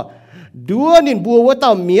ยมอย่างก็ดัวนินบัวว่าเต่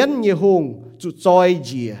าเมียนเยหงจุดจอยเ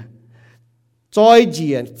จียเ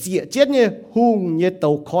จียเจ็ดเยหงเยเต่า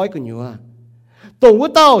คอยกันอยู่ตรงว่า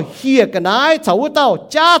เต่าเฮียกันได้ชาวว่าเต่า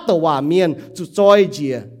จ้าเต่าว่าเมียนจุดจอยเจี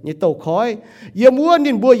ยเยเต่าคอยเยมัว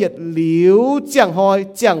นินบัวเหยียดหลิวเจียงหอย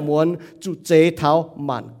เจียงมวนจุดเจเท้าห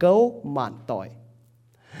มันเก้าหมันต่อย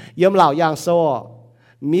เยี่ยมเหล่ายางโซ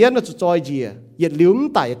เมียนจุดจอยเจียเหยียดหลิว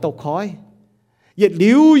ไต่เต่าคอยเหยียดห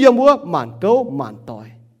ลิวเยี่ยมัวหมันเก้าหมันต่อย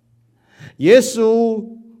เยซู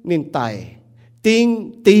นินไตติ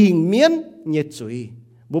งเมียนเยจุย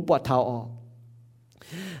บุปผาเท้าออก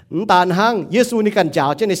ตานหังเยซูนี่กันเจ้า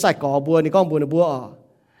เจ้าในใส่ก่อบัวนี่ก้องบัวในบัว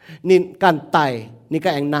นินกันไตนี่ก็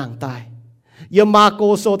แองนางตายเยี่ยมมาโก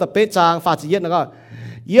โซตะเปจางฟาจิเยตนะก็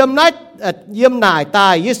เยี่ยมนายตา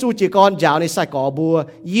ยเยซูจีกรเจ้าในใส่ก่อบัว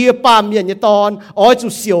เยี่ยปามเมียนยตอนอ้อยจุ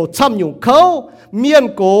เสียวช่ำอยู่เขาเมียน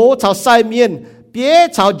โกชาวไซเมียนเปี้ย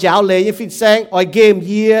ชาวเจ้าเลยยังฟิตแซงอ้อยเกมเ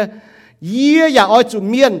ยี่ยอย่าอ้อยจุ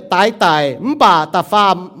เมียนตายบ่าตาฟา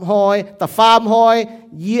ร์มหอย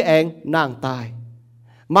ยี่เองนางตาย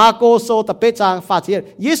มาโกโซตะเปจางฟาเชีย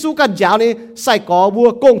เยซูกันยาวนี่ใส่ก่อบัว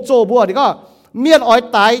กงโจบัวนี่ก็เมียนอ้อย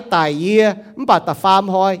ตายยี่บ่าตาฟาร์ม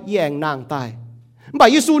หอยยี่เองนางตายบ่า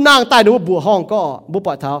เยซูนางตายหนูบัวห้องก็บุปผ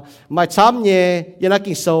าเท้ามาช้ำเย่ยานา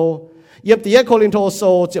กิโซเยี่ยมตีเยโคลินโทโซ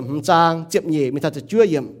เจ็บจางเจ็บเย่ไม่ทันจะช่วย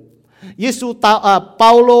เยี่ยมเยซูเปา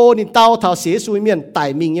โลนี่เต้าเท้าเสียซูเมียนตาย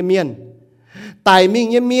มิงเมียนตายมิง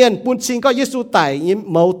เมียนปุ่นชิงก็เยซูตาย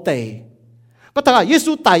เมาเตก็ถ้าเย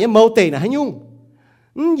ซูตายเมาเตนะให้ยุ่ง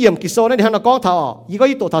เยี่ยมกิโซนั่นที่ฮันก้องเท้ายี่ก็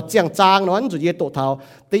ยี่ตัวเท้าเจียงจางเนาะจุดเยี่ยตัวเท้า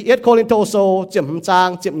ตีเอสโคลินโทโซเจ็บจาง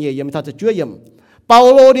เจ็บเยี่ยมเท้าจะช่วยเยี่ยมเปา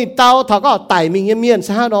โลนี่เต้าเท้าก็ตายมิงเมียนซ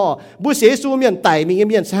ะเนาะบุเสซูเมียนตายมิง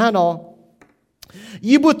เมียนซะเนาะ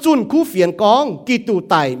ยี่บุจุนคู่เฟียนกองกีตู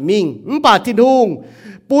ตายมิงป่าทินหุง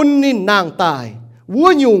ปุ่นนินนางตายวัว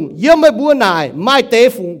ยุงเยี่ยมไม่บัวนายไม่เตะ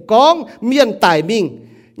ฝูงกองเมียนตายมิง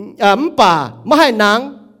ป่าไม่ให้นาง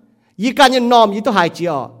ยีการยันนอมยีตัวหายเจี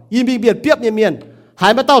ยยีมีเบียดเปียบเมียนหา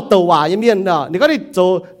ยมาเต้าตัวว่าเมียนนี่ก็ได้โจ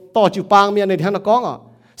ต่อจิวปางเมียนในทางนักกอง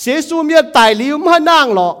เสียสูเมียนตายลิ้วไม่ให้นาง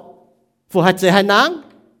หรอกฝูงหายใจให้นาง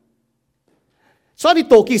ซอดี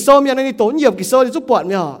โตกิโซเมียนนี่โตเยี่ยมกิโซที่จุปวดเ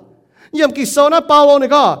มียเยี่ยมกิโซนะเปาโลนี่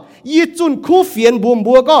ก็ยี่จุนคู่เฟียน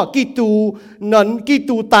บัวก็กี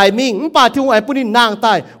ตูตายมิงป่าที่หัวไอ้ปุ่นนางต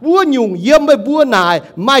ายวัวยุงเยี่ยมไม่บัวนาย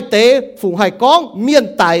ไม่เตะฝูงไห้กองเมียน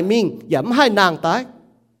ตายมิงอย่าไม่ให้นางตาย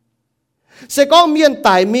เสกองเมียนต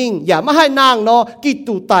ายมิงอย่าไม่ให้นางเนาะกี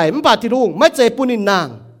ตูตายป่าที่ลุงไม่เจปุ่นนาง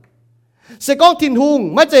เสกองทินหุง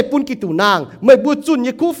ไม่เจปุ่นกีตูนางไม่บัวจุน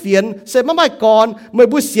ยี่คู่เฟียนเสมาไม่ก่อนไม่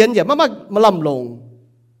บัวเสียนอย่ามาลำลง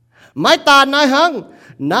ไม่ตานายหัง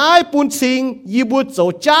นายปุนซิงยีบัวโจ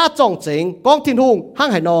จ้าจ่องเจ๋งกองทินหุงห้าง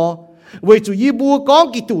ไหนอเวจูยีบัวกอง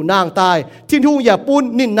กิตูนางตายทินหุงอย่าปุน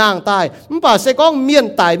นินนางตายป่าเสกองเมียน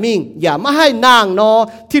ตายมิงอย่าไม่ให้นางนอ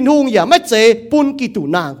ทินหุงอย่าไม่เจปุนกิตู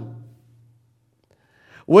นาง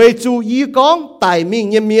เวจูยีกองตายมิง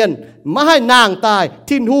เมียนไม่ให้นางตาย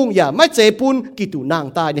ทินหุงอย่าไม่เจปุนกิตูนาง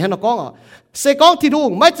ตายนี่ฮะน้องกองเสกองทินหุง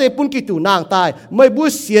ไม่เจปุนกิตูนางตายไม่บัว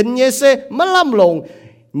เสียนเยเซมันล่ำลง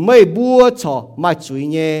ไม่บัวชอไม่จุย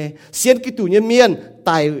เย่เสียนกิตูเมียน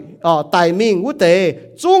ตายมิงวุเต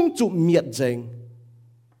จงจุเมียดเจง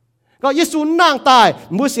ก็เยซูนางตาย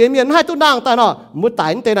มือเสียเมียนให้ตัวนางตายเนาะมือตาย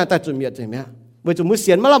นี่เตนางตายจุเมียดเจงไหมเวจูมือเ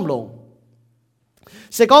สียนมาล่ำลง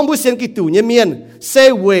sẽ có bữa xiên kỳ tủ như miền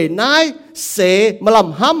sẽ về nái sẽ mà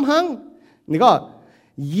làm hăm hăng nè có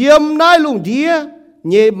yếm nái lùng đĩa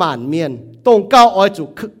nhẹ màn miền tông cao oi chủ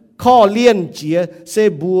kho liên chia sẽ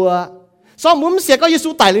bùa sau muốn sẽ có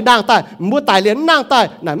Giêsu tải lên nàng tải mua tải lên nàng tải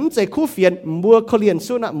nãy muốn sẽ khu phiền mua kho liên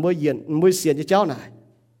số nãy mua xiên cho cháu này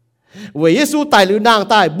với Giêsu tải lên nàng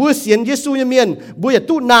tải bữa xiên Giêsu như miền bữa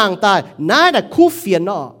tu nàng tải nãy là khu phiền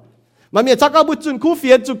nó mà miền chắc có bữa chun khu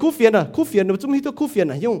phiền à khu phiền nó chúng hít khu phiền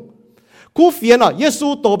à nhung khu phiền à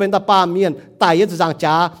Giêsu tổ bên ta pa miền tải Giêsu giang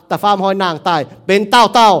cha ta phàm hoi nàng tải bên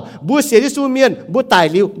tao bữa xiên Giêsu miền bữa tải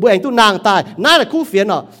liu bữa anh tu nàng tải nãy là khu phiền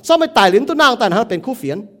à sao mới tải lên tu nàng tải nóเป็นkhu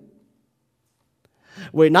phiền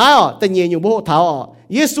với nãy àแต่nhiều bộ thảo à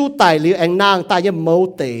Giêsu tải liu anh nàng tải như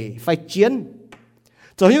mâu tề phải chiến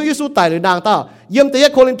cho hiếu Giêsu tải liu nàng ta yếm tới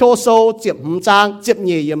Cô Linh Thô sâu chiếm trang chiếm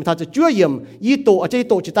nhiều yếm taจะช่วยyếm y tổ ở trên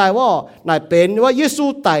tổ chỉ tàiว่านายเป็นว่า Giêsu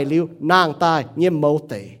tải liu nàng tải như mâu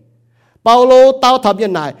tề Paulo tao thầm như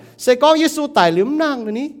này sẽ có Giêsu tải liu nàng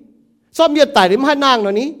rồi ní sao miệt tải liu hai nàng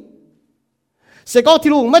rồi ní sẽ cóที่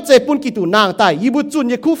ลุงไม่ใจปุ่นกี่ตัวnàng tải yบุจุน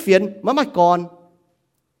ยี่คู่เฟียนมาก่อน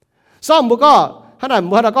saoมึงก็ขนาดมึ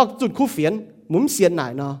งก็จุดคู่เฟียนมุ้มเสียนไหน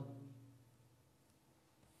เนาะ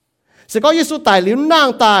sẽ có Giêsu tải liu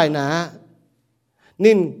nàng tảiนะ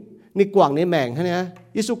นี่กว่างในแมงฮะเนี่ย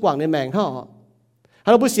Giêsuกว่างในแมงเขาถ้า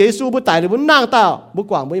เราบุเสียGiêsuบุตายหรือบุนางตาบุ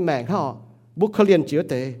กว่างบุแมงเขาบุเขาเรียนเจียว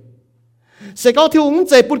เตะsẽ cóที่อุ้ง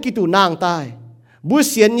ใจปุ่นกี่ตัวนางตายบุ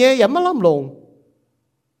เสียนเนี่ยอย่ามาล้ำลง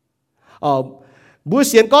บุเ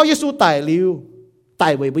สียนก็Giêsuตายliuตา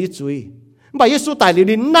ยไว้บุจุยบ่Giêsuตายliu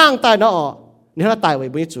นี่นางตายเนาะนี่เราตายไว้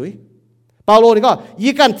บุจุยเปาโลนี่ก็ยี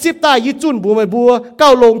กันจิบตายยีจุนบัวไม่บัวเก้า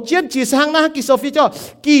ลงเจียนจีสังนะฮังกิโซฟีเจ้า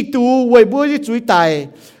กี่ตูไว้บัวยี่จุยตาย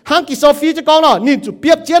ฮังกิโซฟีจะก้องเนาะนี่จุดเปี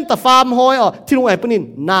ยบเจียนแต่ฟาร์มหอยที่ลงไอ้ปนิน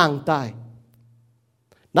นางตาย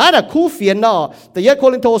นั่นแหละคู่เฟียนเนาะแต่ยัดโค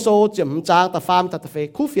ลินโทโซจิมจางแต่ฟาร์มแต่เฟ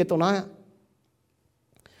คู่เฟียนตรงนั้น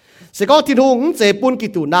เสกที่ลงเจปุ่นกี่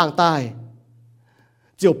ตูนางตาย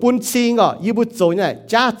เจียวปุ่นชิงยี่บุโจเนี่ย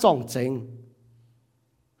จ้าจ่องเจง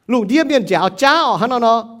ลุงเดียบเมียนเจ้าจ้าฮันเน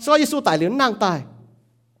าะ所以Giêsu tải liu nàng tải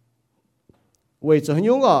为咗樣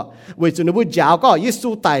為咗你บุจ้าก็Giêsu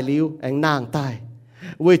tải liu anh nàng tải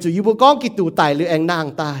為咗ยี่บุก้องกี่ตูtải liu anh nàng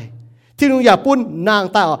tảiที่ลุงอย่าปุ่นนาง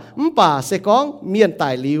ตายป่าเสก้องเมียนตา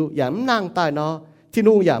ยลิวอย่านางตายเนาะที่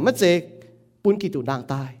ลุงอย่ามาเจปุ่นกี่ตัวนาง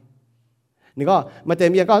ตายนี่ก็มาแต่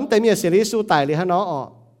เมียก็แต่เมียเสียลิสูตายเลยฮะเนาะ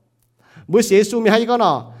บุเสียสูมีให้ก็เน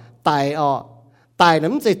าะตายตายน้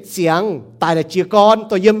ำจะเจียงตายแต่เจียก้อน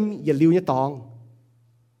ตัวเยี่ยมอย่าลิวเนี่ยตอง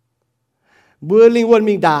บุลิงวน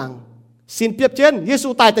มิงด่างสินเปียบเช่นGiêsu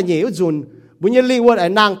ตายแต่เหนียวจุนบุญยลิงวนไอ้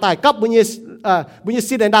นางตายกับบุญย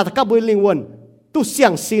สินไอ้นางกับบุญลิงวนตู้เสีย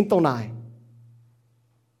งสินตรงไหน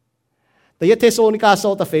แต่ยัดเทโซนิกาโซ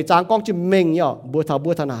แต่เฟจางก้องจิเมงเนี่ยบั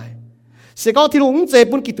วทนายเสกที่ลุงเจ็บ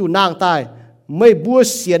ปุ่นกี่ตัวนางตายไม่บัว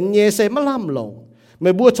เสียนเย่เสมาล่ำลงไม่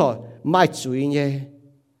บัวถอยไม่จุยเย่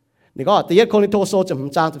นี่ก็แต่ยัดคนที่โทโซจะ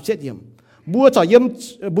จางจะเช็ดเยี่ยมบัวถอยเยี่ยม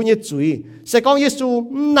บุญเย่จุยเสกGiêsu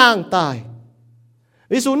นางตาย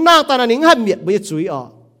Giêsuนางตายนั่นเองให้เมียบุญเย่จุย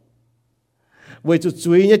เวจุ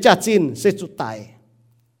จุยเนี่ยจ่าจินเสจุตาย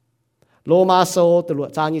โลมาโซตลอด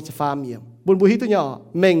จางยี่จะฟาร์มเยี่ยมบุญบุญฮิตุเนี่ย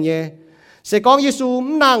เมงเย่เสกGiêsu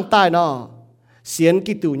นางตายเนาะเสียน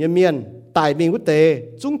กี่ตู่เนี่ยเมียนตายมิงวุเต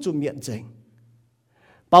จุ้งจุเมียนเจง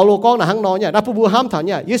เปาโลก้องน่ะหังน้อยเนี่ยนับผู้บูห้ามถามเ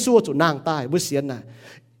นี่ยGiêsuจุนางตายบุเสียนน่ะ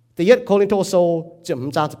แต่ยัดโคลินโทโซจะ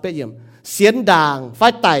จางจะเปย์เยี่ยมเสียนด่างไฟ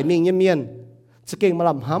ตายมิงเนี่ยเมียนจะเก่งมา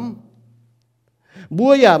ลำห้ำบั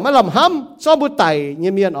วอย่ามาลำห้ำชอบบัวไตเนี่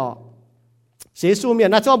ยเมียนGiêsuเมียน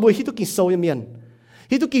น่ะชอบบัวฮิตุกิโซเนี่ยเมียน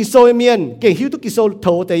ฮิตุกิโซเนี่ยเมียนเก่งฮิตุกิโซโถ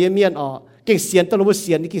แต่เนี่ยเมียนเก่งเสียนตลอดเ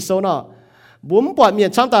สียนนี่กิโซเนาะบุ๋มปอดเมียน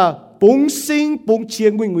ช่างตาปุ้งซิงปุ้งเชีย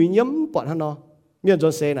งงุยย้ำปอดฮันเนาะเมียนจ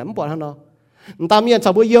นเสน่ะปอดฮันเนาะตาเมียนชา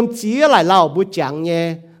วบัวเยี่ยมจีหลายเหล่าบัวจังเนี่ย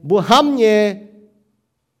บัวห้ำเนี่ย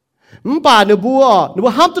ป่าเนื้อบัว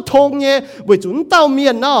ห้ำตุทงเนี่ยบัวจุนเต้าเมี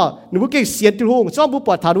ยนเนาะเนื้อบัวเก่งเสียนตุหงชอบบัวป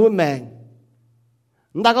อดทารุแมง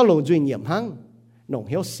ตาก็ลงจุยเหยียบหั่งหนอง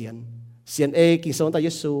เหี้ยวเสียนกิโซตา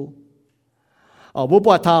Giêsuบัวป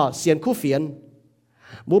อดทาเสียนคู่เฟียน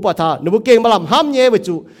บัวปอดทาหนูบัวเก่งมาลำห้ำเนี่ยไป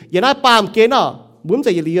จู่อย่าน่าปามเก่งเนาะบุ้มใจ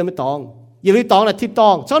อย่าเลี้ยไม่ตองอย่าเลี้ยตองน่ะทิศตอ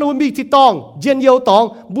งชอบหนูมีทิศตองเจียนเยียวตอง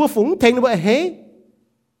บัวฝูงเทงหนูบัวเฮ้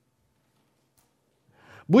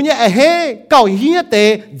บัวเนี่ยเฮ้เก่าเฮียเตะ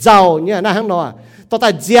เจ้าเนี่ยน่าหังเนาะต่อแต่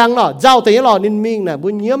เจียงเนาะเจ้าเตะหล่อนินมิงน่ะบัว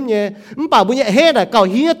เยี่ยมเนี่ยป่าบัวเนี่ยเฮ้น่ะเก่า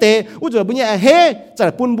เฮียเตะอุจจาระบัวเนี่ยเฮ้จะ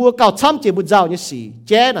ปุ่นบัวเก่าช้ำเจ็บบัวเจ้าเนี่ยสีแ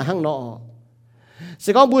จ้น่ะหังเนาะเส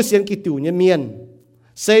กบัวเสียงกิตู่เนี่ยเมียน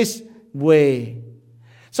เซสเว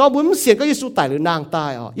sau bún xiên có Giêsu tải lưỡi nàng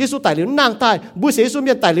tài Giêsu tải lưỡi nàng tài bùa xiên Giêsu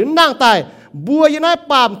miền tải lưỡi nàng tài bùa yên nát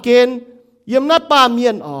pàm kên yếm nát pàm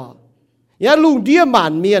miền ya lùng đĩa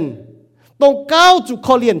màn miền tông cao chụp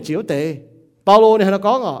kho liền chiếu tế Paulo này nó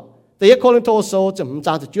cóแต่โครินโตโซจะมันจ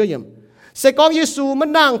างจะช่วยยมเสกองเยซูมัน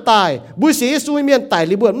นางตายบุษเยซูเมียนตายห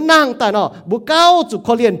รือบุมันนางตายเนาะบุเก้าจุดเข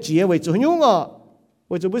าเรียนเจียไว้จุยุ่งไ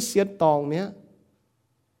ว้จุบุเสียนตองเนี้ย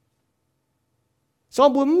สอง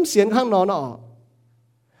บุมเสียนข้างนอกเนาะ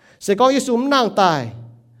เสกองเยซูมันนางตาย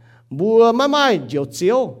บัวไม่เจียวเจี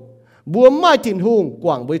ยวบัวไม่ถิ่นหุงก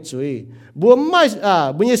ว่างไว้จุยบัวไม่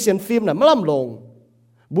บุญเสียนฟิล์มน่ะไม่ลำลง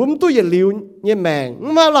บุมตู้เย็นลิ้วเนี่ยแมง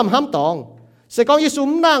ไม่ลำห้ำตองเสกองเยซู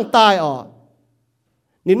นางตาย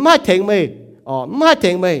นินไม่เถงไหมไม่เถ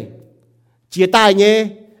งไหมเจียตายเนี่ย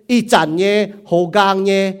อีจันเนี่ยโหกางเ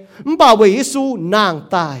นี่ยไม่บอกว่าเยซูนาง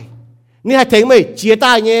ตายนี่ให้เถงไหมเจียต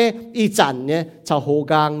ายเนี่ยอีจันเนี่ยชาวโห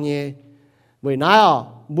กางเนี่ยเว้ยนาย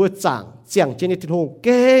บัวจ่างเจียงเจนิทิงเ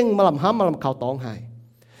ก่งมาลำห้ำมาลำข่าวตองหาย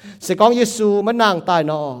เสกองเยซูมันนางตายเ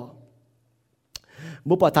นาะ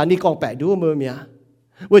บุปผานี่กองแปะดูมือเมีย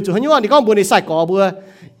เว้ยจุดหันย้อนนี่กองบัวในใส่ก่อบัว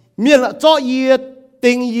เมียละจ่อเยีย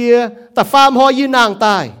ติงเยียแต่ฟาร์มหอยยีนางต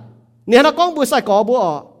ายเนี่ยนะก้องบัวใส่ก่อบัว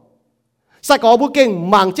ใส่ก่อบัวเก่ง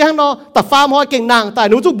หมั่งแจ้งเนาะแต่ฟาร์มหอยเก่งนางตาย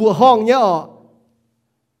หนูจุกบัวห้องเนี่ย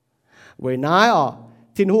เว้ยนาย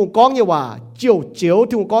ทิ้งหูก้องเนี่ยว่าเจียว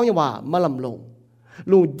ทิ้งหูก้องเนี่ยว่ามาลำลง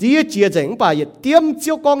ลุงเจียเจียเจ๋งป่าอย่าเตรียมเจี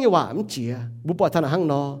ยวก้องเนี่ยว่ามันเจียบุปผาท่านหัง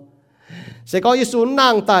เนาะใส่ก้องเยซูนา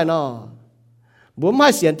งตายเนาะบัวไม่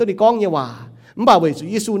เสียนตัวนี้ก้องเนี่ยว่ามันบ่าวเว้ย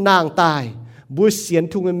เยซูนางตายบัวเสียน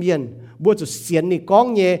ทุ่งเมียนบัวจะเสียนนี่ก้อง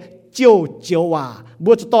เนี่ยเจียวว่าบั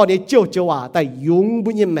วจะต่อเนี่ยเจียวว่าแต่ยุงบุ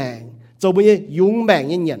ญยังแมงจะบุญยังยุงแมง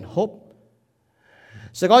ยังเหยียนฮบ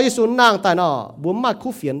สกอเยซูนางแต่เนาะบัวมา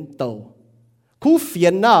คู่เฟียนโตคู่เฟีย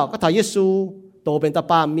นเนาะก็ถ่ายเยซูโตเป็นตา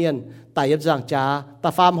ปามเมียนแต่ยับจังจ้าตา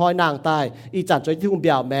ฟาร์มหอยนางตายอีจันจอยที่หุ่นเ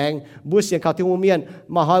บี่ยวแมงบัวเสียนเขาที่หุ่นเมียน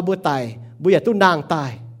มาหอยบัวไตบัวอย่าตุ้นนางตา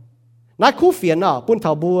ยนักคู่เฟียนเนาะปุ่นเถ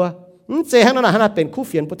าบัวเจ้านั่นน่ะเป็นคู่เ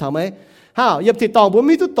ฟียนปุ่นเถาไหมฮ่ายับติดต่อบัว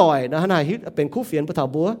มีตุ้ต่อยนะฮะนายฮิตเป็นคู่เฟียนปุ่นเถา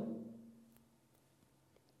บัว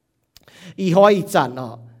อีหอยอีจัน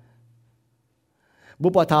บุ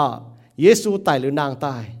ปผาเยซูตายหรือนางต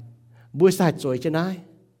ายบัวใส่จอยจะนาย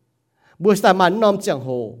บัวใส่มันนอมเจียงโห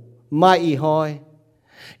มาอีหอย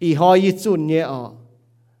ยีจุนเนี่ย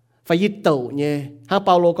ไฟยีเต่าเนี่ยฮะเป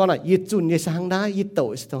าโลก็น่ะยีจุนเนี่ยสังได้ยีเต่า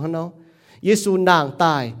สิทธิ์เขาเนาะเยซูนางต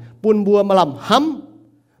ายปุนบัวมาลำห้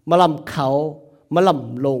ำมาลำเขามาล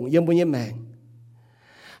ำลงเยี่ยมบุญเยี่ยมแมง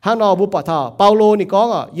ฮะนอบุปผาเปาโลนี่ก็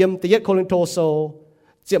เยี่ยมแต่ยัดโครินโตโซ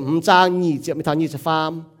เจียมจางหนีเจียมไม่ทางหนีจะฟาร์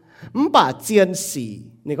มป่าเจียนสี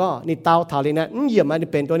นี่ก็นี่เตาถาเลยนะเยี่ยมมัน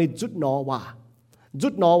เป็นตัวนี้จุดนอว่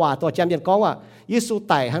าตัวแจมยันก้องว่าเยซู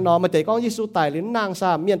ไต่ฮะนอมาแต่ก้องเยซูไต่หรือนางซา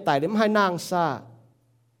เมียนไต่หรือไม่ให้นางซา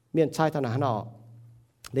เมียนชายธนาฮะนอ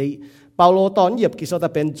นี่เปาโลตอนเหยียบกิโซแต่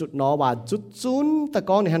เป็นจุดนอว่าจุดจุนแต่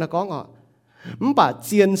ก้องนี่ฮะนะก้องป่าเ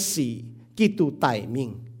จียนสีกิตูไต่มิง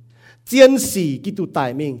เจียนสีกิตูไต่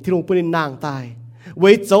มิงที่ลงเป็นนางตายไว้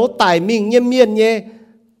โจไต่มิงเยี่ยมเมียนเย่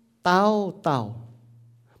เต่า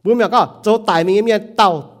บุญเมียก็โจไต่มิงเยี่ยมเมียนเต่า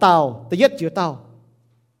แต่ยัดเจือเต่า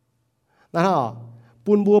นะฮะ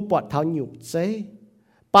ปูนบัวปอดเท้าหยุดเซ่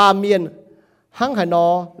ปาเมียนหั่งไหนอ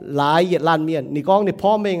หลายเหยียดลานเมียนนี่ก้องนี่พ่อ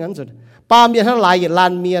ไม่งั้นสุดปาเมียนทั้งหลายเหยียดลา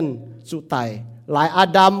นเมียนจุไต่หลายอา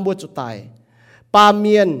ดัมบัวจุไต่ปาเ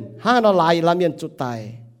มียนหั่งนอหลายลานเมียนจุไต่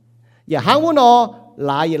อย่าหั่งวัวนอห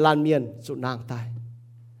ลายเหยียดลานเมียนจุนางไต่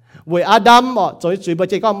เวอาดัมจอยจุยบัจ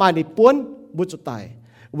เจก็มาในป้วนบัวจุไต่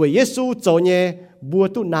เวเยซูโจเนบัว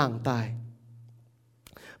ตุนางไต่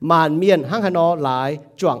มานเมียนหั่งไหนอหลาย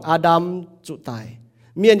จ่วงอาดัมจุไต่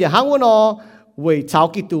เมียนอย่าหั่งวัวนอเวยชาว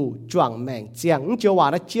กิตูจวงแมงเจียงเจียวว่า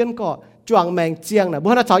นะเจียนก็จวงแมงเจียงนะบุ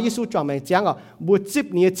ษนะชาวเยซูจวงแมงเจียงก็บัวจิบ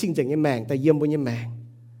นี้ชิงจังยี่แมงแต่เยี่ยมบุญยี่แมง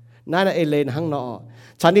นั่นเอเลนหั่งนอ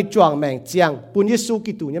ฉันนี่จวงแมงเจียงปุญเยซู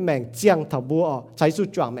กิตูยี่แมงเจียงถ้าบัวใช้สู้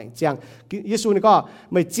จวงแมงเจียงเยซูนี่ก็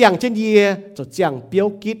ไม่เจียงเช่นเยี่ยจะเจียงเปียว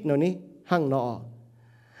กิดเนาะนี่หั่งนอ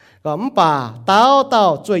ก็ป่าเต่า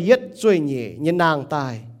ช่วยเย็ดช่วยเหนี่ยนางตา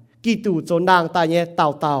ยกิตูโจนางตายเนี่ยเ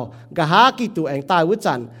ต่ากะหากิตูเองตายวุ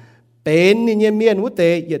จันเป็นนี่เมียนวุเต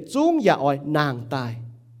ยอย่าจุ้งอย่าอ่อยนางตาย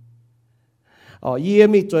เยี่ย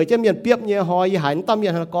มีจ่วยจะเมียนเปียบเนี่ยหอยหายตั้มเมีย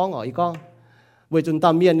นก้องอีก้องเวจน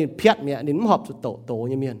ตั้มเมียนนี่เพี้ยเมียนี่มันหอบสุดโต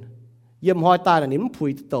เนี่ยเมียนเยี่ยมหอยตายน่ะนี่มันผุ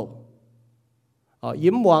ยโต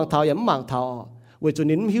ยิ้มวางเท้ายิ้มหมางเท้าเวจน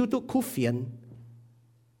นี่มันหิวทุกคู่เฟียน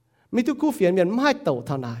มีทุกคู่เฟียนเมียนไม่โตเ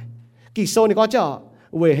ท่าไหร่กี่โซนี่ก็จะ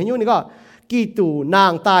เวให้ยุ่นี่ก็กี่ตูนา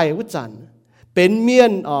งตายวุจันเป็นเมีย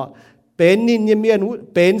นเป็นนินเมียน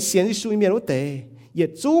เป็นเสียนที่ซุยเมียนวุเต ye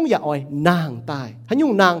chung ya oi nàng tai han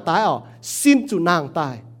nhung nàng tai xin chủ nàng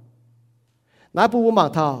tai nãy bu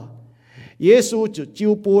mang thao Giêsu chủ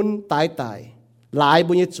chiêu pun tai tai lại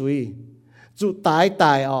bu ye chui chủ tai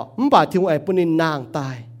tai bà thiên ai pun in nàng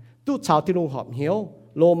tai tu chào thiên lung họp hiếu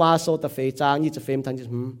lô ma sô ta phê trang như ta phê thằng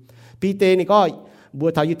pi tê này có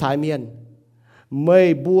bùa thảo như thái miền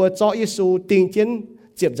mày bùa cho Giêsu tình chiến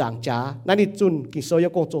diệp giảng trả nãy đi chun kinh soi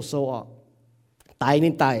công chỗ sâu tài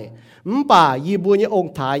nên tài bà y bùa như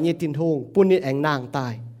ông thái như thiên hùng pun nên anh nàng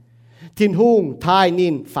tài thiên hùng thái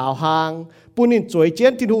nên pháo hàng pun nên chuối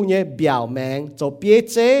chiến thiên hùng như biểu mèn chỗ bế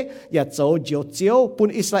chế và chỗ diệu chiếu pun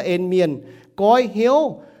Israel miền coi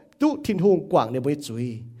hiếu tu thiên hùng quảng để bùi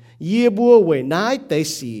chuối y bùa về nái tế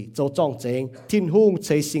sĩ chỗ trọng chênh thiên hùng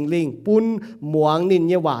chế sinh linh pun muang nên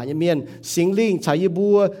như hòa như miền sinh linh chạy y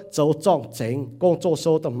bùa chỗ trọng chênh công chỗ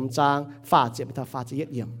sâu tầm trang phá chế ta phá chế yết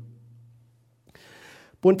yểm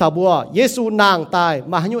pun thảo bùa Giêsu nàng tài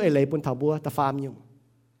mà hắn nhung lấy pun thảo bùa ta phàm nhung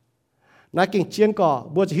nãy kinh chiến có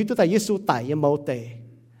bùa chỉ hít tu tại Giêsu tài như mẫu tệ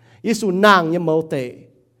Giêsu nàng như mẫu tệ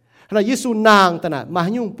là Giêsu nàng ta nè mà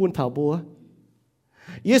hắn nhung pun thảo bùa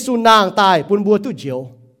Giêsu nàng tài pun bùa tu diệu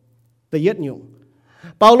ta yết nhung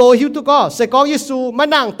Paulo hít tu có sẽ có Giêsu mà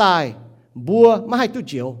nàng tài bùa mà hay tu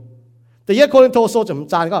diệu ta yết Cô Linh Thô số chấm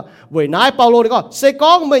tràn có với nãy Paulo có sẽ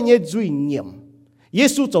có mình như duy nhiệm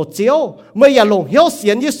Giêsu cho chiếu mày ya lồng hiếu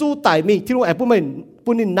xiên Giêsu tại mình thì lúc ấy mình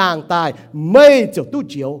nên nàng tài mày cho tu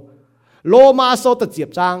chiếu lô ma số ta diệp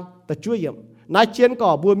trang ta chúa yểm nãy chiến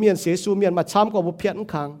có bùa miền Giêsu miền mà chăm có bùa phiền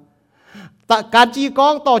khang taการจีกอ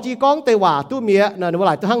งต่อจีกองแต่ว่าตู้เมียน่ะเว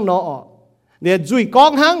ลาตัวหังนอเนี่ยจุยกอ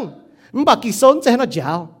งหังมันบักกิโซนจะให้น่ะเจ้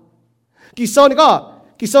ากิโซนนี่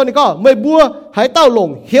ก็ไม่บัวให้เต้าหลง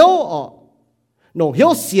เหี้ยวหลงเหี้ย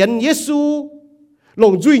วเสียนเยซูหล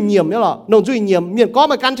งจุยเงียมเนี่ยหรอหลงจุยเงียมเมียนก้อง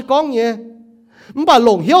มาการจีกองเนี่ยมันบักหล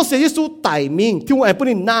งเหี้ยวเสียนเยซูไต่มิงที่ว่าไอ้ปุ่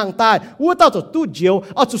นนางตายว่าเต้าจะตู้เจียว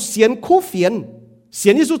เอาจุเสียนคู่เฟียนเสี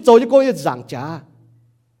ยนเยซูโจจะโกยจะจังจ้า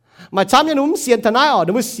mà chăm như núm xiên thần ai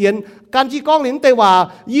núm xiên can chi con đến tây hòa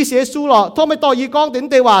y xế su lọ thôi mới to y con đến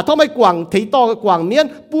tây hòa thôi mới quảng thấy to quảng miên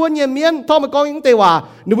buôn nhiên miên thôi mới con đến tây hòa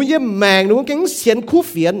núm yên mèng núm cánh xiên khu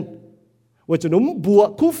phiền vậy cho núm bùa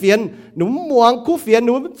khu phiền núm muang khu phiền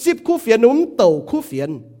núm zip khu phiền núm tàu khu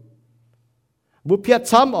phiền bùa phiệt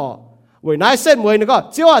chăm vậy nãy xem mười nữa có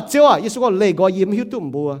chiếu y su con lấy gọi yếm hiu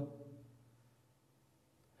tụm bùa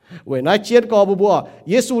vậy nãy chiến có bùa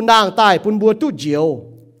y su nàng tài pun bùa tu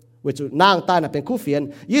diệu vậy chú nàng tai làเป็นคู่เฟียน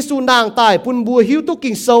ยิสุนางtaiปุ่นบัวหิวตุกิ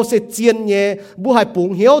นโซเสเจียนเย่บัวให้ปุ่ง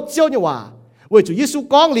หิวเจ้าเนี่ยว่าvậy chúยิสุ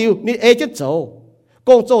ก้องลิวนี่เอเจนโจก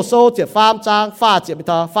งโจโซเจ็บฟาร์มจางฟ้าเจ็บไป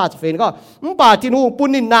ต่อฟ้าจะเฟนก็ป่าที่นู่นปุ่น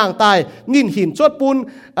นินนางtaiนินหินชดปุ่น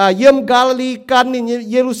เยี่ยมกาลีกันนิน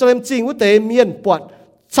เยรูซาเล็มจริงว่าเตเมียนปวด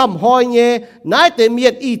ช่ำหอยเย่นายเตเมีย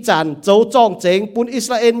นอีจันโจจองเจงปุ่นอิส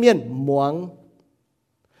ราเอลเมียนหมวง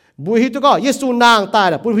บัวหิวตุก็ยิสุนางtai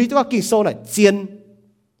น่ะปุ่นหิวตุก็กินโซน่ะเจียน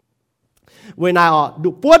เวลาดู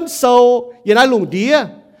ป้วนโซยังไงลุงดี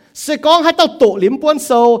เสกองให้เต้าโตลิ้มป้วนโ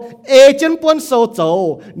ซเอเจนป้วนโซโจ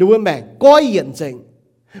ดูว่าแม่ก้อยเย็นจริง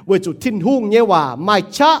เวจุดทิ้งหุ่งเนี่ยว่าไม่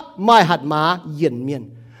ชะไม่หัดมาเย็นเมียน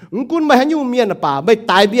กุนไม่ให้ยูเมียนป่าไม่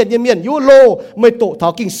ตายเบียนเมียนยูโลไม่โตเท่า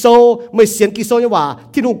กินโซไม่เสียนกินโซเนี่ยว่า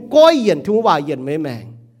ทิ้งหุ่งก้อยเย็นทิ้งว่าเย็นไม่แม่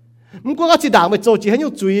มันก็จีด่างไม่โจจีให้ยู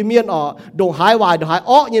จุยเมียนดงหายวายดงหาย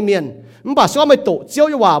อ้อเนี่ยเมียนมันป่า说ไม่โตเจ้า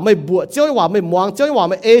เนี่ยว่าไม่บวชเจ้าเนี่ยว่าไม่มองเจ้าเนี่ยว่า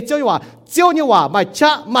ไม่เอเจ้าเนี่ยว่าเจ้าเนี่ยว่าไม่ช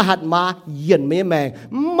ะมาหัดมาเย็นไม่แมง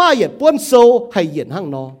ไม่เย็นป้วนโซให้เย็นห้าง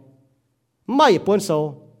นอไม่เย็นป้วนโซ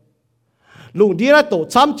ลุงดีนะโต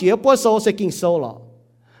ช้ำเจียวป้วนโซเสกินโซหรอ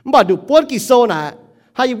มันบอกดูป้วนกินโซนะ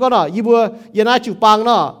ให้ยิบก็หน่อยยิบบัวยันนาจูปังเน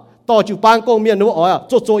าะต่อจูปังกงเมียนนู้อ๋อโ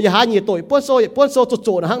จโจยาหาเนี่ยโตป้วนโซโจโจ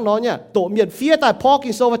นะห้างนอเนี่ยโตเมียนเฟี้ยแต่พอกิ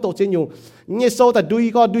นโซไปโตเจนอยู่เนี่ยโซแต่ดุย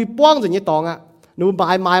ก็ดุยป้องจะเนี่ยตองอ่ะนู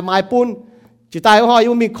ไม้ปุ้นจีตายเขาอ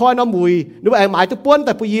ยู่มีคอยน้ำมุยนูไอ้ไม้ตัวป้นแ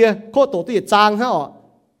ต่ปุยโคตรตัวจางฮะ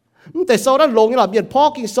แต่โซนั้นลงนี่หรอเมียนพ่อ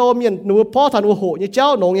กินโซเมียนนูพ่อทันวัวโหเนี่ยเจ้า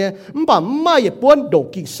หนงเนี่ยมันแบบไม่อย่าป้นโด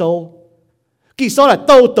กินโซแหละโ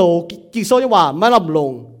ตกินโซยังว่าไม่ลำล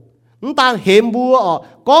งมันต่างเห็มบัว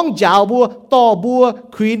ก้องยาวบัวต่อบัว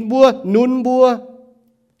ควีนบัวนุนบัว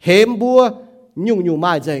เห็มบัวยุ่งไ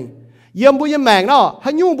ม่จริงเยี่ยมบัวยังแมงเนาะให้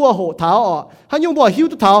ยุ่งบัวโหเท้าให้ยุ่งบัวหิว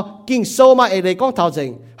ตัวเท้ากินโซมาเอเลยก้องเท้าจริง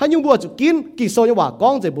ให้ยุ่งบัวจะกินโซยังว่าก้อ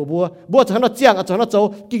งจะบัวจะให้เราเจียงจะให้เราโจ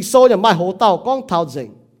กินโซยังไม่โหเท้าก้องเท้าจริง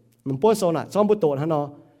มันป้วนโซน่ะซ้อมบัวโตฮะเนาะ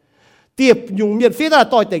เตียบยุ่งเมียนฟีได้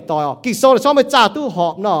ต่อยเตะต่อยกินโซเลยซ้อมไปจ่าตู้หอ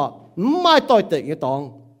บเนาะไม่ต่อยเตะยังตอง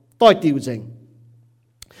ต่อยติวจริง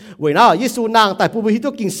เวลายิสูนางแต่ผู้บริหิต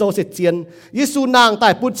กินโซเสเจียนยิสูนางแต่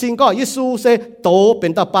ผู้ชิงก็ยิสูเสโตเป็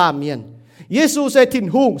นตาป้าเมียน Giêsu sẽ thiên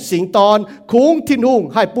hùng sinh tồn khung thiên hùng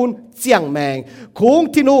hay bún giang mèng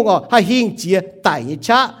khung thiên hùng hay hình chia tại như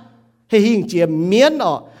cha hay hình chia miến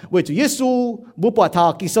với Chúa Giêsu bố bỏ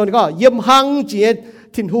thọ kỳ sơn có yếm hăng chia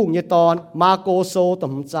thiên hùng như tồn ma cô sô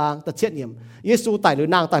tầm trang tất chết nhiệm Giêsu tại lưỡi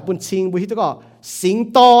nàng tại bún sinh với có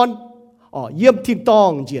sinh tồn yếm thiên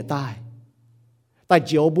tông chia tai tại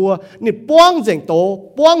chiều bùa nị buông dành tố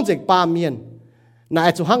buông dành ba miền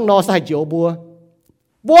nãy chú hăng nó sai chiều bùa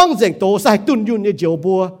buông dành tố sai tuân yun như chiều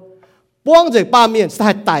bùa buông dành ba miền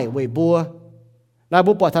sai tải về bùa nãy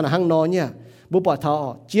bố bỏ thằng hăng nó nhá bố bỏ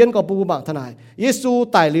thọ chiến có bố bằng thằng này Giêsu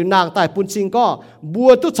tại liu nàng tại bún sinh có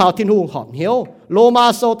bùa tu chào thiên hùng hòm hiếu lô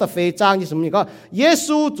ma sô ta phê trang như sớm như có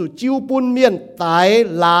Giêsu chủ chiêu bún miền tại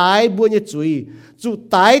lái bùa như chuối chủ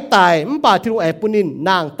tái tài bà thiên hùng ép bún in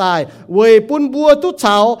nàng tài về bún bùa tu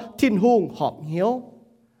chào thiên hùng hòm hiếu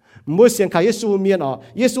mỗi xiên khai Giêsu miền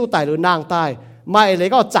Giêsu tại liu nàng tài mai lấy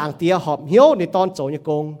có chẳng tia hòm hiếuในตอนโจย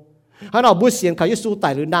กงให้เราบุษเสียงเขาเยซูไต่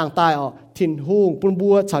หรือนางตายทินหุงปุ่นบั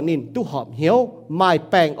วชานินตู้หอมเหี้ยวไม่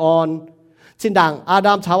แปลงอ่อนชินดังอาด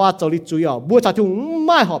ามชาวาโจลิจุยบัวชาทุ่งไ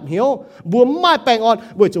ม่หอมเหี้ยวบัวไม่แปลงอ่อน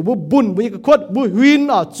บัวจูบัวบุญบัวกระขวดบัววิน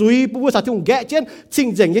จุยบัวชาทุ่งแกะเช่นชิง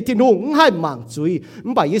เจงยี่ทินหุงให้หมั่งจุยไ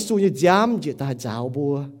ม่ไปเยซูยี่ย้ำจีตาเจ้าบั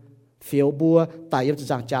วเฟียวบัวตายยังจะ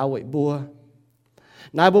จางเจ้าไว้บัว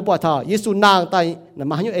นายบัวปอทอเยซูนางตายน่ะ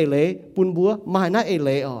มาให้เอเล่ปุ่นบัวมาให้น่าเอเ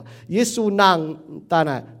ล่เยซูนางตาย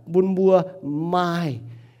น่ะบุญบัวไม่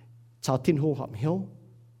ชาวทินหงหอมเหี้ยว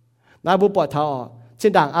นายบัวปอทอเช่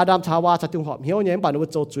นดังอาดัมชาวาชาวทินหอมเหี้ยวเนี่ยป่านนู้น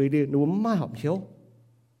โจจุยดีนู้นไม่หอมเหี้ยว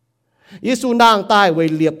เยซูนางตายเว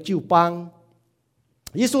เลียบจิวปัง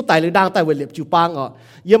เยซูตายหรือนางตายเวเลียบจิวปัง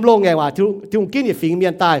เยี่ยมโลงไงว่าที่องกินเนี่ยฟิงเมีย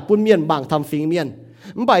นตายปุ่นเมียนบางทำฟิงเมียน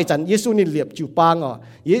ไม่ไปจันเยซูนี่เลียบจิวปัง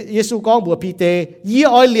เยซูก้องบัวพีเตยี่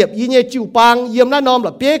อ้อยเลียบยี่เนี่ยจิวปังเยี่ยมน้านอมห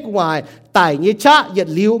ลับเป๊กวายตายเนี่ยชะเหยียด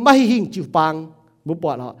ลิ้วไม่หิ่งจิวปังบุปผ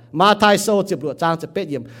ามาไทยโซจีบหลวงจางจะเป็ด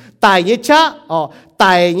เยี่ยมตายเนี่ยชะต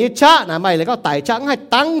ายเนี่ยชะนะไม่เลยก็ตายชะให้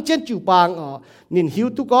ตั้งเช่นจิวปังนินหิว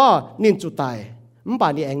ทุกก็นินจุตายไม่ไป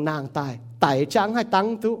นี่เองนางตายชะให้ตั้ง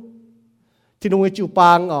ทุที่นุ่งจิว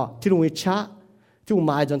ปังที่นุ่งชะที่นุ่งไ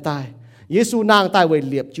ม้จนตายเยซูนางตายไว้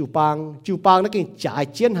เลียบจิวปังนั่นกินจ่าย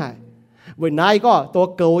เจียนหายไว้นายก็ตัว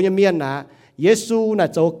เกลยังเมียนนะเยซูน่ะ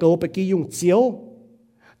โจเกลไปกี่ยุงเจียว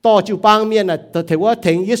ต่อจิวปังเมียนน่ะแต่ถือว่า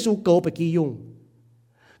ถึงเยซูเกลไปกี่ยุง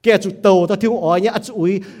แกจุดโตตัวที่อ๋อเนี่ยจุ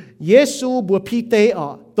ยเยซูบัวพีเต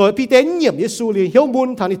ตัวพีเตเหยียบเยซูเลยเหี้ยวมุน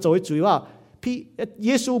ทางนี้จุยว่าพี่เย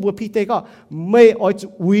ซูบัวพีเตก็ไม่อ๋อ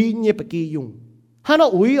จุยเนี่ยไปกี่ยุงฮันเอา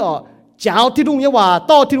อุยเจ้าที่นุ่งเนี่ยว่า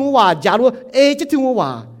ต่อที่นุ่งว่าจ้ารู้จะที่นุ่งว่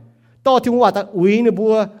าต่อที่ว่าแต่อุยในบั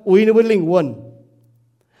วลิงวน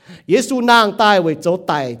เยซูนางตายไว้โจไ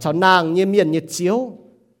ตชาวนางเยี่ยมเยี่ยนเยี่ยเจียว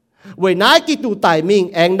ไว้นายกิตูไตมิง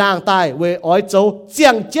เองนางตายไว้อ้อยโจเจีย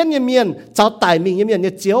งเจียนเยี่ยมเยี่ยนชาวไตมิงเยี่ยมเยี่ยนเ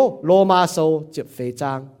ยี่ยเจียวโลมาโซเจ็บเฟจ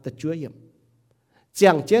างแต่ช่วยเยี่ยมเจี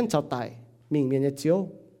ยงเจียนชาวไตมิงเยี่ยนเยี่ยเจียว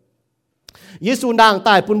เยซูนางต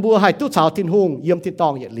ายปุ่นบัวให้ตู้ชาวทินหงเยี่ยมที่ตอ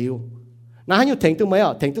งเยี่ยลิวนะให้อยู่ถึงตู้ไหม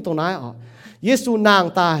ถึงตู้ตรงนั้นเยซูนาง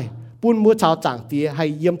ตายปุ่นบัวชาวจางเตี้ยให้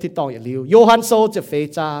เยี่ยมที่ตองเยี่ยลิวโยฮันโซเจ็บเฟ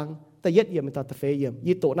จางแต่เย็ดเยี่ยมเป็นตาตะเฟยเยี่ยม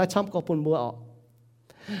ยี่โตน่าช้ำก็ปุ่นบัว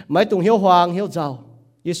ไม่ตรงเหี้ยวหวางเหี้ยวเจ้า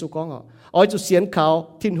เยซูก้องอ้อยจุเสียนเขา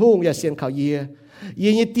ทินหุ่งอย่าเสียนเขาเยี่ย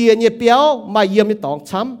เตียเยี่ยเปียวมาเยี่ยมในตอง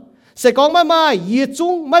ช้ำเสกองไม่เยี่ยจุ้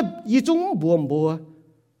งไม่เยี่ยจุ้งบัว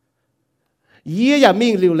เยี่ยอย่ามิ่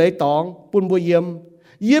งหลิวเลยตองปุ่นบัวเยี่ยม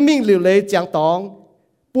เยี่ยมิ่งหลิวเลยจางตอง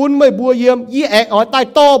ปุ่นไม่บัวเยี่ยมยี่แอกอ้อยใต้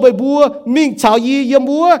โตใบบัวมิ่งชาวเยี่ยม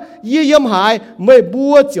บัวเยี่ยมหายไม่บั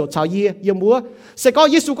วเจียวชาวเยี่ยมบัวเสก็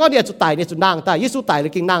เยซูก็เนี่ยจุดตายเนี่ยจุดนางตายเยซูตายเล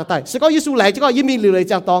ยกินนางตายเสก็เยซูไหลจะก็ยิ่งมีเลย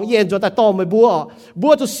จางตองเย็นจนแต่โตไม่บั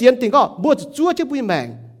วจุดเสียนติงก็บัวจุดจั่วจะบุยแมง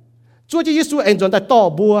จั่วจะเยซูเองจนแต่โต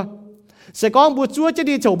บัวเสก็บัวจั่วจะ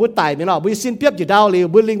ดีโฉบัวตายไม่หรอกบัวสิ้นเปียบอยู่ดาวเลย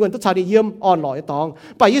บัวลิงวันทุกชาติเยี่ยมอ่อนหล่อตอง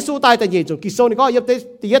ไปเยซูตายแต่เย็นจนกิโซนี่ก็เย็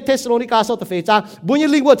บเทสโลนิกาโซตเฟจางบัวยัง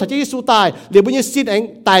ลิงวันถ้าจะเยซูตายหรือบัวยังสิ้นเอง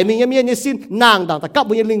ตายมียังยังสิ้นนางต่างแต่กับ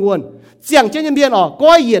บัวยังลิงวันเสียงเจนยังเบียนก้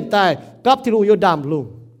อยเย็นตายกับที่รูโยดามลุง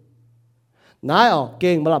นายเ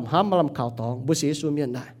ก่งมาลำห้ำมาลำข่าวตองบุษเยซูเมียน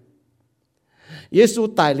ได้เยซู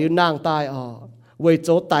ตายหรือนางตายเวโจ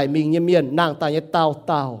ตายมิงเมียนนางตายเต้า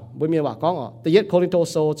บุญเมียว่าก้องแต่เย็ดโคลินโต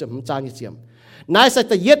โซจะมันจางเสียมนายใส่แ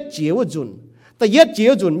ต่เย็ดเจียวจุนแต่เย็ดเจีย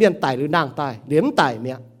วจุนเมียนตายหรือนางตายเหลี่ยมตายเ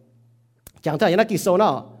มียจังท่าอย่างนักกิโซน่ะ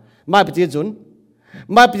ไม่ไปเจียวจุน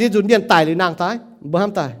เมียนตายหรือนางตายบ่ห้า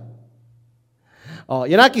มตายอ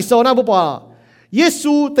ย่างนักกิโซน่ะบุปผาเย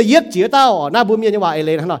ซูแต่เย็ดเจียวเต้าหน้าบุญเมียว่าเอเล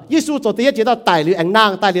นฮะเยซูตัวแต่เย็ดเจียวเต้าตายหรือแองนาง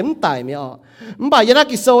ตายหรือมันตายเมียมันบ่อย่างนัก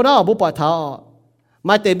กิโซน่ะบุปผาเท้าม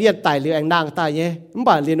าเตเมียนตายหรือแองนางตายเนี่ยมัน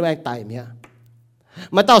บ่เรียนว่าแองตายเมีย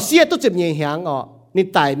มาเต้าเสียตุ้เจ็บเงียงนี่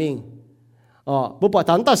ตายมิง不把咱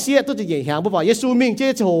到些都是影响，不把耶稣命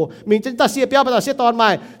接触，命真到些不要把到些ตอนใหม่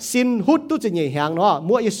sin hút都是影响เนาะ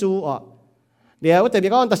มั่ว耶稣เดี๋ยวแต่เดี๋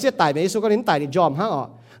ยวก็ตัดเสียตายไปเยซูก็เน้นตายในยอมฮะ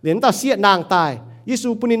เน้นตัดเสียนางตายเยซู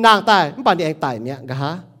ปุ่นนางตายมันป่านเองตายเนี่ยกะฮ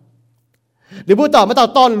ะเดี๋ยวพูดต่อมาต่อ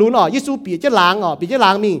ตอนลุ้นเยซูปีจะล้างปีจะล้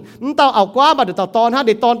างมิงมันต่อเอากว่ามาเดี๋ยวต่อตอนฮะเ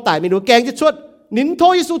ดี๋ยวตอนตายไม่รู้แกงจะชดนินโท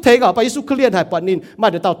เยซูเทกไปเยซูเคลียร์หายปอดนินมา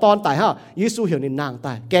เดี๋ยวต่อตอนตายฮะเยซูเหี่ยวนินนางต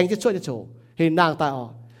ายแกงจะชดจะโชว์เห็นนางตาย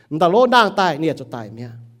มันต่อโลนางตายเนี่ยจะตายเนี่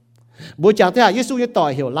ยบูชาที่เยซูจะต่อ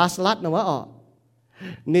ยเหี่ยวลาสลัดนะวะ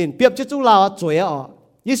นินเปียบจะจู้เราสวย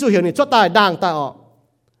เยซูเหี่ยวนินชดตายนางตาย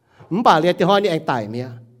มันป่าเรียกที่ห้อยนี่เองตายเนี่ย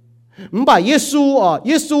มันป่าเย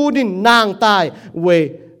ซูนี่นางตายเว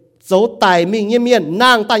dấu tài mình như miền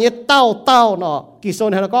nàng tài như tao nọ kỳ sâu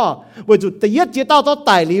này là có với chủ tài nhất chỉ tao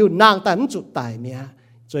tài liu nàng tài cũng chủ tài mía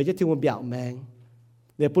rồi chứ thiếu một biểu mèn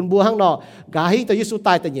để bún bùa hang nọ gà hí tài Giêsu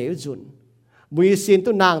tài tài nhảy chuẩn bùi xin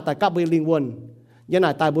tu nàng tài các bùi linh quân như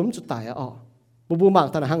này tài bốn chủ tài bùi bùa mạng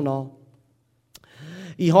tài là hang nọ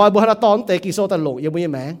ý hỏi bùa hang tón tài kỳ sâu tài lộn như bùi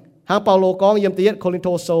mèn hang Paulo có yếm tài nhất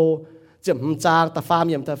Corinto sâu chậm trang tài phàm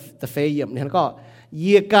yếm tài phê yếm này có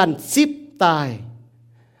yê can ship tài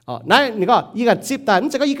nãyนี่ก็ยี่กันสิบตายมัน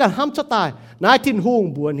จะก็ยี่กันห้ามชดตายนายทิ้นหุ่ง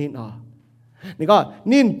บัวนินนี่ก็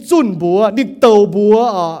นินจุนบัวนินเตาบัว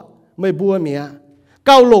ไม่บัวเมียเ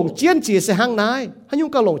กาหลงเจียนจีเสียหางนายให้ยุ่ง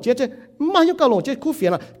เกาหลงเจียนจะมายุ่งเกาหลงเจียนคู่เฟีย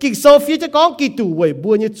นกี่โซฟีจะก้องกี่ตู่เว่ยบั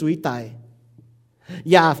วเนี่ยจุยตาย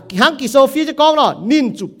อย่าหางกี่โซฟีจะก้องเนาะนิน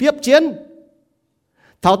จุเปียบเจียน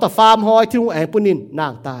เท่าตะฟาร์มหอยที่ลุงแองปุ่นนินนา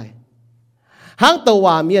งตายหางเตา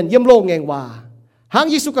ว่าเมียนเยี่ยมโลงแงงว่าหาง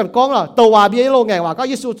เยซูกันก้องล่ะตัวว่าเบี้ยโลงไงว่าก็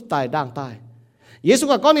เยซูตายด่างตายเยซู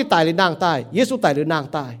กันก้องนี่ตายหรือนางตายเยซูตายหรือนาง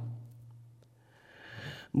ตาย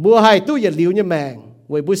บัวให้ตู้อย่าลิ้วเนี่ยแมง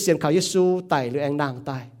เว้ยบุษเสียนข่าวเยซูตายหรือแองนาง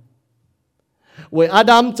ตายเว้ยอา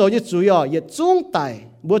ดัมโจเนี่ยจุยอย่าจุ้งตาย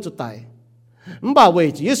บัวจุตายมันบ่าเว้ย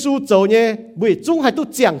เยซูโจเนี่ยบุยจุ้งให้ตู้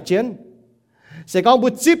เจียงเจียนเสียก้องบุ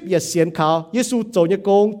จิบอย่าเสียนข่าวเยซูโจเนี่ยโก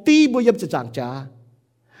งตีบัวยับจะจางจ้า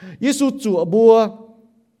เยซูจู่บัว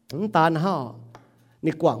ตานห่อ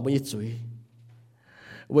นี่กว่างบุญจุย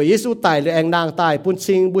เวยเยซูตายหรือแองนางตายปุ่น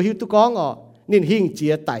ชิงบุหิวตุกองนินหิงเจี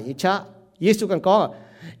ยตายอิชะเยซูกันก้อง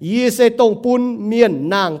ยีเซตงปุ่นเมียน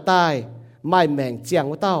นางตายไม่แมงเจียง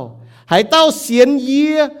ว่าเต้าให้เต้าเสียนเยี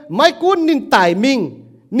ยไม่กุ้นนินตายมิง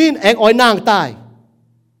นินแองอ้อยนางตาย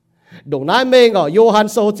ดงนายเมงโยฮัน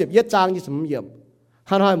โซเจ็บเย็ดจางยี่สมเยี่ยม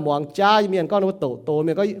ฮันหอยหมวงจ้าเมียนก็นว่าโตเ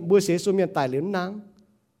มียนก็บุเสสุเมียนตายหรือนาง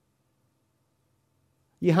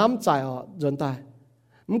ยี่ห้ามใจจนตาย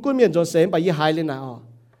มันก็เมียนจนเสมไปยี่หายเลยนะ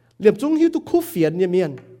เหลี่ยมจุ้งหิวตุคู่เฟียนเนี่ยเมีย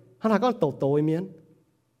นฮันหาก็โตเมียน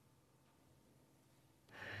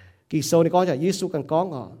กี่โซนี่ก็จะยิสุกันก้อง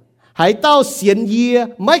หายเต้าเสียนเยีย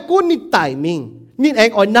ไม่กุ้นนี่ตายมิงนี่เอง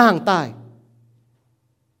อ่อยนางตาย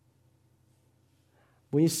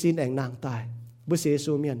บุญสินเองนางตายบุเส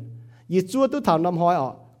ซูเมียนยี่จั่วตู้ถามน้ำหอย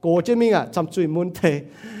โกเจมิงจำจุยมุนเท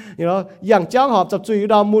อย่างจ้างหอบจำจุย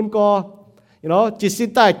ดาวมุนก็จิตสิน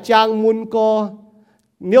ตายจางมุนก็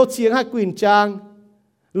nếu chiếng hai quyền trang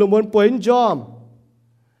lúc muốn quên jom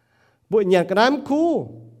bụi nhàn cái đám khu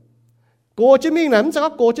cô chứ mình nắm sao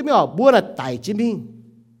cô chứ mình bua là tài chứ mình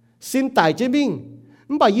xin tài chứ mình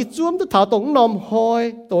bảo gì chuông tôi thảo tổng nòm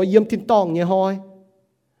hoi tôi yếm thiên tòng như hoi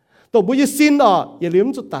tôi bụi xin giờ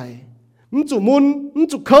liếm chút tài chủ mun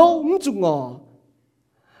chủ khâu chủ ngò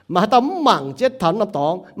mà tấm mảng chết thằng năm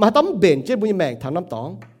tòng mà tấm bền chết bụi mèn thằng năm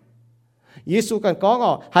tòngเยซูกันก้อง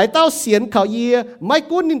หายเต้าเสียนเขาเยียไม่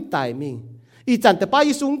กุ้นนินตายมิงอีจันแต่ป้าเย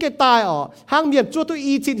ซูแกตายห้างเมียนจั่วตัว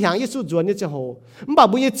อีจินหางเยซูจวนเนี่ยจะโหมันบอก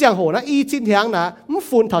บุญเจียงโหนะอีจินหางนะมัน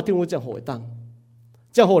ฝุ่นเท่าที่มันจะโหตัง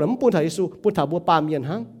จะโหนะมันปุ่นเท่าเยซูปุ่นเท่าบัวปาเมียน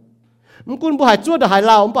หางมันกุ้นบัวหายจั่วเดือหาย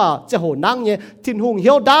ลาวมันบอกจะโหนั่งเนี่ยทิ้นหงเ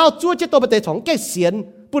หี่ยวดาวจั่วเจ้าตัวไปเตะของแกเสียน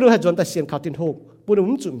ปุ่นเดือหายจวนแต่เสียนเขาทิ้นหงปุ่นเดือ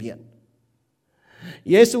มันจุ่มเมียน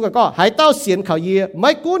เยซูก็หายเต้าเสียนเขาเยียไม่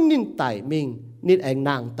กุ้นนินตายมิงนินเอง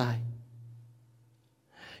นางตาย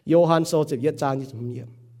โยฮันโซเจ็บเย็ดจางยี่สมเยี่ยม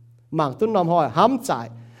หมั่งตุ้นนอมหอยห้ำจ่าย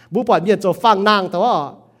บุปผาเมียนจะฟังนางแต่ว่า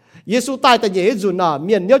เยซูตายแต่เยซูน่ะเ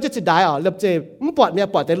มียนเนี้ยจะได้เล็บเจ็บมันปวดเมีย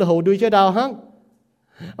ปวดแต่ละหูดูเจ้าดาวฮัง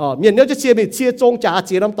เมียนเนี้ยจะเชียร์มีเชียร์จงจ่าเ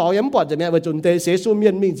ชียร์น้ำต่อยังปวดจะเมียไปจนเตะเสียสูเมี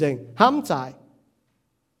ยนมิงเจงห้ำจ่าย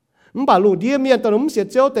มันป่าลูกเดียเมียนตอนนั้นมันเสีย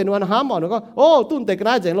เจ้าแต่นวันห้ำหมอหนูก็โอ้ตุ้นแต่ก็ไ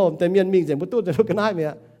ด้เจงลมแต่เมียนมิงเจงบุตุ้นแต่ก็ได้เมีย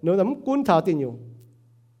หนูแต่มันกุ้นเท้าตินอยู่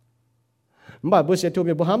มันป่าบุเสียทุ่มเ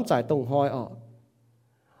มียบุห้ำจ่ายตรงหอย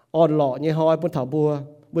อ่อนหล่อเนี่ยหอยบนเถาบัว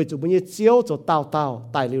เว้ยจุบุญเจียวจะเต่า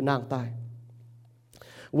ตายหรือนางตาย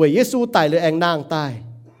เว้ยเยซูตายหรือแองนางตาย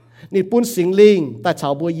นี่ปุ้นสิงลิงแต่ชา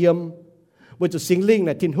วบัวเยี่ยมเว้ยจุสิงลิงเ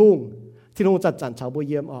นี่ยทิ้นหุ่งจัดชาวบัวเ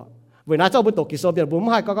ยี่ยมเว้ยน้าเจ้าบุญตกกิโซเบียนบุญ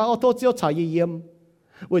ให้ก็เอาโทษเจียวชาวเยี่ยม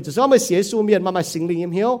Vì Chúa mới xế xu miền mà sinh linh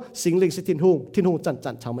em hiếu, sinh linh sẽ thiên hùng chặn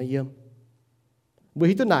chào mà yếm. Vì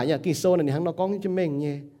hít tôi nãy nhá, kinh sâu này hắn nó có những chân mình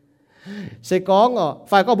nhé. Sẽ có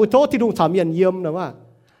phải có buổi thốt thiên hùng chào miền yếm nữa mà.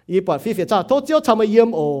 Ý bảo phi phía chào thốt chiếu chào mà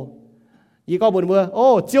yếm ồ. Ý có buổi mưa,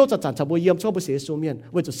 chiếu chặn chào buổi yếm cho buổi xế xu miền.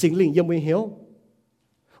 Vì Chúa sinh linh yếm mới hiếu.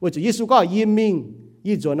 Vì Chúa Giêsu có yếm mình,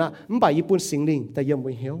 yếm chuẩn á, không phải yếm buôn sinh linh, tại yếm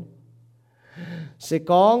mới hiếu. Sẽ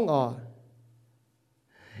có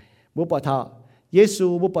bố bảo thọ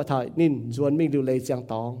Giêsu bố bảo thọ nín chuẩn mình lưu lấy giang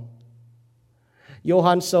tòng.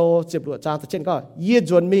 Johann sô chụp lụa trang trên có yết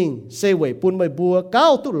chuẩn mình sẽ về buôn mày bùa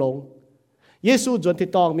cao tụ lồng. Giêsu chuẩn thì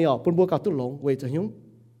tòng mi buôn bùa cao tụ lồng về cho nhung.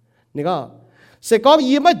 Này có sẽ có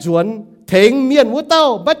yết mà chuẩn thèn miền múa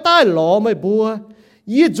tao bắt tai lò mày bùa.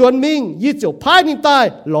 Yết chuẩn mình yết chiều phai nín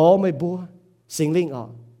tai lò mày bùa. Sinh linh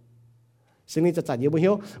sinh linhจะจัดเยี่ยมบุญเฮี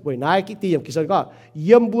ยวเว้ยนายกิติยมกิจสนก็เ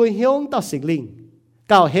ยี่ยมบุญเฮียวต่อสิ่งลิง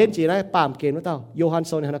เก่าเห็นจีนายปามเกณฑ์ว่าเต่าโยฮันโ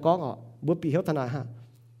ซนฮะนะก้องบุญปีเฮียวธนาฮะ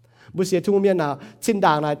บุญเสียทุ่งเมียนน่ะชิ้นด่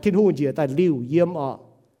างน่ะทิ้งหุ่นจีแต่ลิ้วเยี่ยม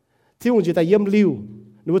ทิ้งหุ่นจีแต่เยี่ยมลิ้ว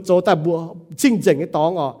หรือว่าโจแต่บัวชิงเจ๋งไอ้ตอ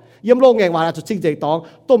งเยี่ยมโลกแงงว่าจุดชิงเจ๋งตอง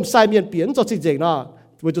ต้มไส้เมียนเปลี่ยนจุดชิงเจ๋งเนาะ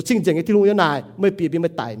ว่าจุดชิงเจ๋งไอ้ทิ้งหุ่นนายไม่เปลี่ยนไม่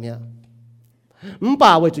ตายเมียป่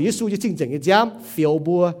าว่าจุดยิสูจะชิงเจ๋งไอ้จ้ำเฟียว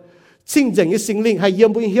บัว清净嘅聖靈係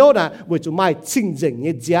驗本曉啦，為咗買清淨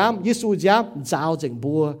嘅獎，耶穌獎找淨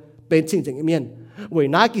波變清淨嘅面，為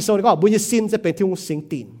哪幾首你講每一心就變天空聖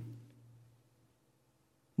殿，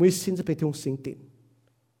每一心就變天空聖殿，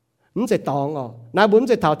唔係當哪本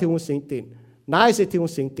就頭天空聖殿，哪係天空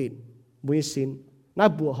聖殿，每一心，哪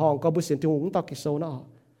บุห้องก็บุษ天空ต่อ幾首นะ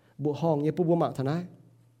บุห้อง嘢บุmạngท่านนะ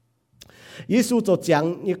耶穌就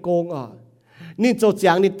講一講你做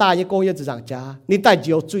講你帶一個月就漲價，你帶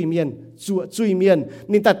酒水面，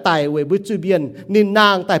你帶大胃不水面，你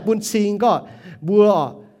nàng帶半千個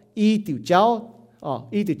，mua一條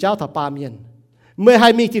膠頭八面，ไม่ให้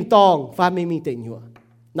มีทิ้งตองฟ้าไม่มีเต็งหัว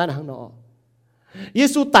นั่นนะเนาะ耶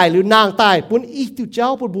穌帶หรือnàng帶半一條膠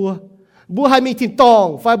半บัวให้มีทิ้งตอง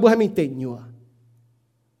ฟ้าบัวให้มีเต็งหัว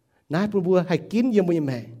นั่นบัวให้กินเยี่ยมแ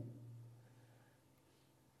ม่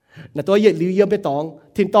น่ะตัวเยี่ยมไปตอง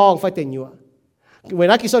ทิ้งตองฟ้าเต็งหัวเว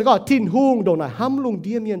ลากิจสนก็ทิ้งหุ่งโดนน่ะห้ำลงเ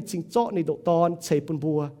ดียมเมียนจิงเจาะในดอกตอนเฉยปน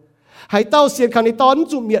บัวให้เต้าเสียนขันในตอน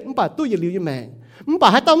จุ่มเมียนป่าตู้อย่าลิ้วยังแมงป่า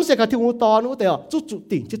ให้เต้าเสียนขันทิ้งหุ่งตอนนู้แต่จุด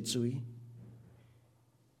ติ่งจุย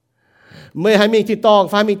ไม่ให้มีที่ตอง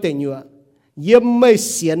ฟ้ามีเต่งอยู่เยี่ยมไม่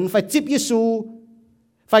เสียนไฟจิบเยซู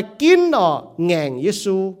ไฟกินแง่งเย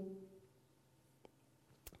ซู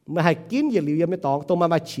ไม่ให้กินอย่าลิ้วยังไม่ตองต้องม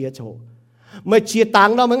าเชียร์โชไม่เชียร์ต่าง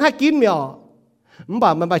เราเหมือนให้กินเมียบ่า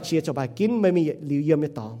มันไปเชียร์จะไปกินไม่มีหลิวเยี่ยมไม่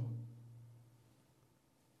ต้อง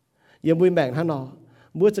เยี่ยมบุญแบ่งท่านเนาะ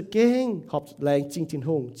บัวจะเก่งหอบแรงจริงทิ้งห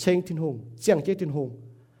งเชงทิ้งหงเจียงเจ้ทิ้งหง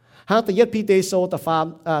หางแต่ยัดพีเตโซแต่ฟ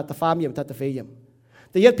าร์มเยี่ยมทัดแต่เฟยเยี่ยม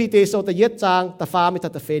แต่ยัดพีเตโซแต่ยัดจางแต่ฟาร์มไม่ทั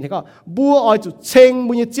ดแต่เฟยเนี่ยก็บัวอ้อยจุดเชง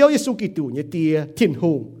บุญเจียวเยซูกิตูเนี่ยเตียทิ้งห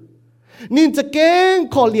งนินจะเก่ง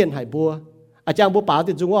ขอเรียนหายบัวอาจารย์บัวป่า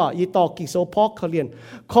ติดจุงว่ายีตอกิโซพอกขอเรี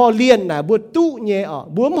ยนน่ะบัวตู้เนี่ย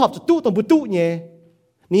บัวหอบจะตู้ต้องบัวตู้เนี่ย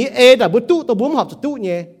นี่แต่บุตุตัวบุ้มหอบจะตู้เ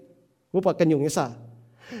นี่ยบุปกันอยู่งี้ซะ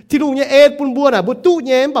ที่ลุงเนี่ยปุ่นบัวน่ะบุตุเ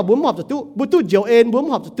นี่ยป่ะบุ้มหอบจะตู้บุตุเจียวบุ้ม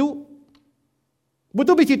หอบจะตู้บุ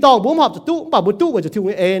ตุไปที่ตองบุ้มหอบจะตู้ป่ะบุตุว่าจะที่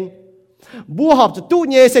ลุงบัวหอบจะตู้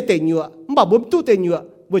เนี่ยเสตเหยื่อป่ะบุ้มตู้เตเหยื่อ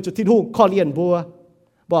ว่าจะที่ลุงคอเรียนบัว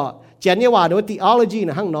บ่เจนเนี่ยว่าโดย theology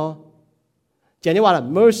นะฮังเนาะเจนเนี่ยว่า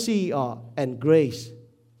mercy and grace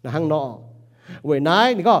นะฮังเนาะเว้ยนาย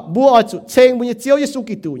นี่ก็บัวจุดเชงบุญเจียวเยซู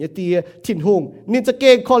กิตูเนี่ยตีทิ้งหงนินจะเ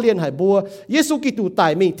ก่งข้อเรียนหายบัวเยซูกิตูตา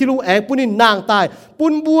ยมีที่ลุงแองปุ่นนินนางตายปุ่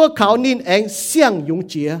นบัวเขานินแองเสี่ยงยง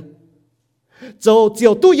เจียโจเจีย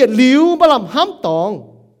วตู้เย็นหลิวมาลำห้ำตอง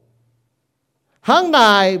หางน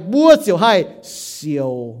ายบัวเจียวให้เสีย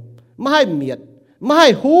วไม่ให้เมียดไม่ให้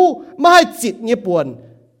หูไม่ให้จิตเงียบปวน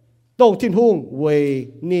ตรงทิ้งหงเว้ย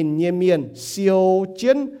นินเงียเมียนเสียวเจี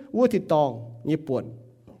ยนวัวที่ตองเงียบปวน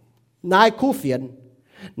นายคู่เฟี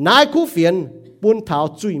ยนปุนเท้า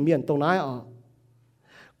จุยเมียนตรงนาย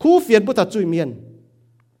คู่เฟียนปุนเท้าจุยเมียน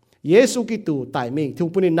เยซูกิตูตายมิงทุ่ง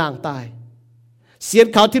ปุนินางตายเสียน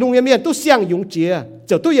เขาที่ลุงเมียนตู้เสียงยุงเจียเ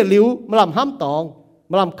จ้าตู้อย่าลิ้วมาลำห้ำตอง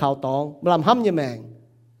มาลำข่าวตองมาลำห้ำยาแมง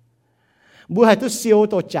บัวให้ตู้เซียว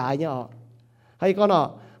ตัวจ่ายเนี่ยให้ก็เนาะ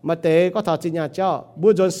มาเตะก็ถอดจิญญาเจ้าบัว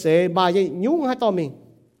จนเสมายังยุ่งให้ต่อมิง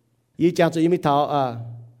ยี่จางจะยังไม่เท้า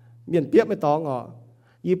เมียนเปียกไม่ตอง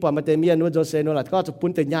ยี่ปอนมาเตมียนวัวโจเซนวัลก็จะปุ่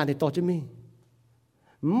นแต่ญาณในต่อจะมี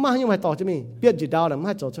มายังไม่ต่อจะมีเปียกจีดาวน่ะไม่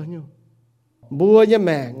ต่อจะอยู่บัวยังแม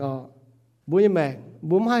งบัวยังแมง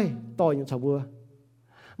บัวไม่ต่ออยู่ชาวบัว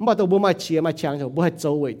มาตัวบัวไม่เชียร์ไม่ช่างชาวบัวให้โจ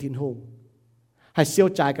ไว้ทิ้งหงให้เสียว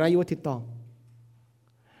ใจกันอยู่ที่ตอง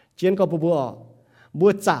เจียนก็บัว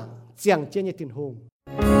bùa chẳng chẳng trên như thiên hùng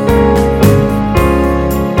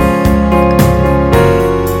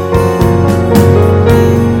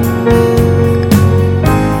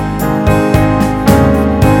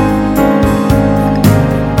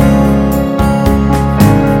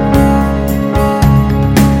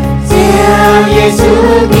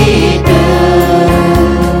Giêsu Kitô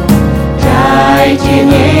trải trên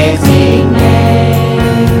nhẹ sinh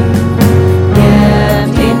mệnh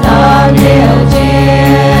nhầm thiên ta liều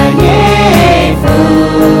trên nhẹ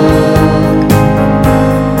phương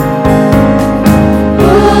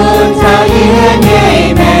buồn sao yên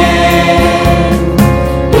nhẹ mềm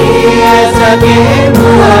yên ra nhẹ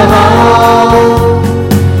mùa hậu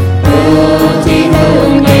tu thiên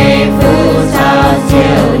hương nhẹ phù sao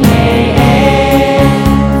siêu nhẹ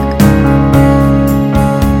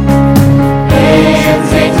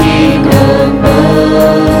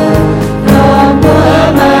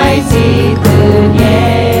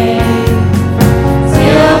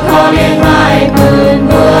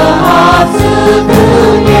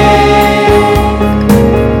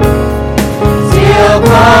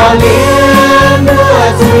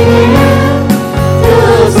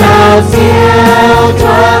siêu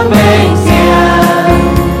thoáng mênh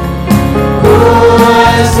xiang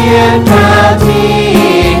của xiên cao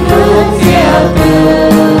thiên hương diệu từ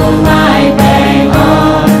mãi bền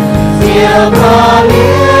on siêu có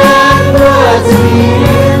liên mưa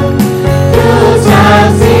duyên từ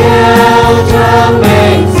xa siêu thoáng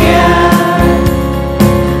mênh xiang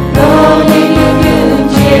đôi những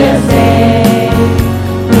chia sẻ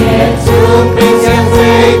nhiệt chung bên xiang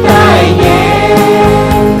dây tay nhẹ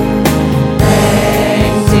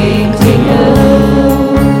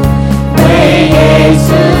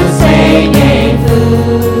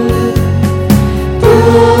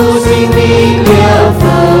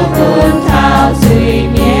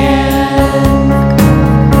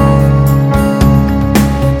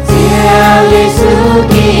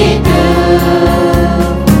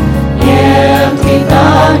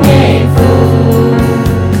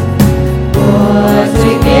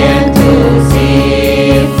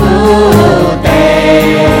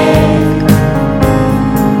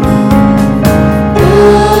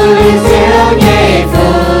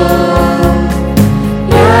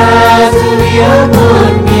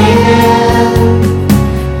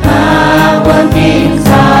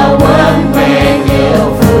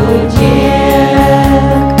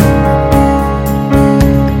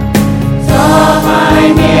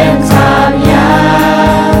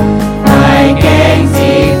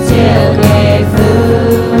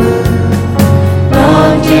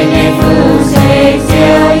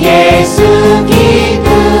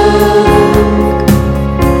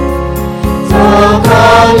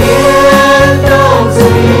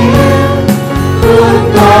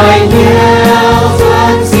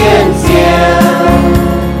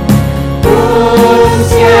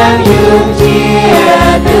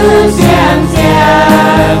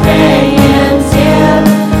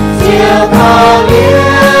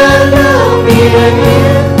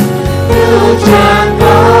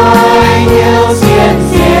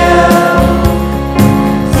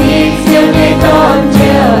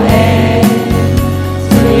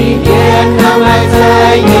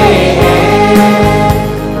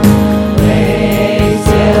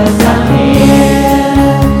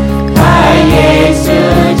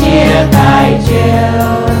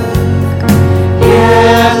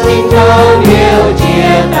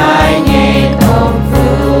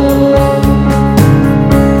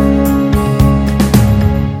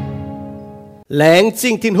lén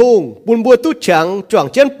chính thiên hùng buồn bùa tu trắng choàng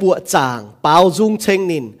chân bùa chàng bao dung tranh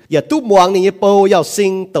nínอย่าtu muang nín bầu yào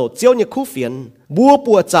sinh tàu chiếu như khu phiền bùa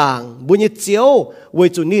bùa chàng bùa như chiếu với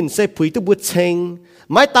chủ nín sẽ phủi tu bùa tranh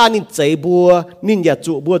mái ta nín chạy bùa nínอย่า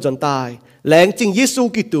trụ bùa dần tài lén chính Giêsu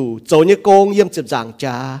Kitô châu như công yếm chụp giảng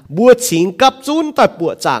cha bùa chính cấp chun tại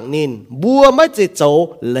bùa chàng nín bùa mái chế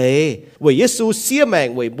châu lệ với Giêsu xia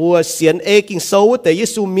mèn với bùa xiên ê kinh sâu tại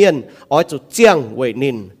Giêsu miền ở chỗ chiang với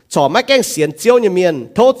nín chỏ mái keng xiên chiếu như miền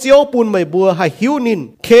thô chiếu bùn mây bùa hay hiu nín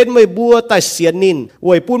khen mây bùa tại xiên nín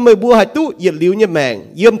với bùn mây bùa hay tu nhiệt liu như mèn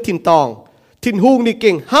yếm thiên tòng thiên hùng ní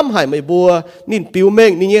kinh hăm hải mây bùa nín piu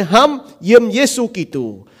mèn nín như hăm yếm Giêsu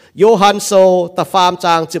Kitô Johann sâu ta phàm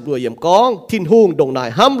trang chụp đuổi yếm con thiên hùng đồng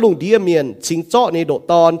nải hăm lùng đĩa miền chính chọ ní độ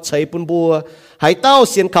ton cháy bùn bùa hãy tao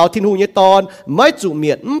xiên khảo thiên hùng như ton mấy chủ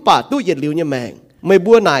miền bà tu nhiệt liu như mèn ไม่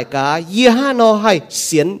บัวนายกาเยี่ยห้านอให้เ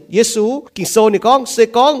สียนเยซูกิงโซนี่ก้องเซ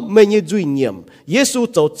ก้องไม่ยืดุยเนียมเยซู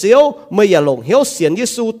เจ้าเจียวไม่อย่าหลงเหี้ยวเสียนเย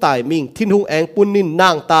ซูตายมิงทิ้นหงแองปุนนินนา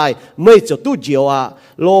งตายไม่เจ้าตู้เจียวอะ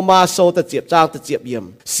โลมาโซตะเจียบจางตะเจียบเยี่ยม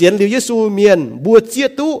เสียนลิวเยซูเมียนบัวเจีย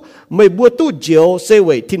ตู้ไม่บัวตู้เจียวเซเว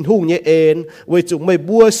ทิ้นหงเยเอ็นเวจุไม่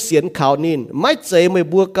บัวเสียนขาวนินไม่เจไม่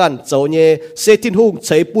บัวกันเจ้าเยเซทิ้นหงเฉ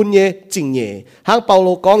ยปุนเยจิงเยหางเปาโล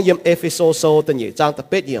ก้องเยี่ยมเอเฟโซโซตะเยจางตะ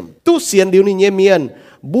เป็ดเยี่ยมตู้เสียนลิวนี่เยเมียน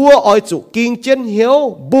บัวอ้อยจุกิงเจนเหียว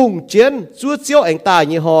บุ้งเจนจัวเจียวแองตายเ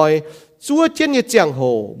ยหอยจัวเจนเยเจียงโห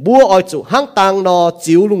บัวอ้อยจุหางตังนอ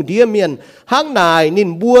จิวลุงเดียเมียนหางนายนิน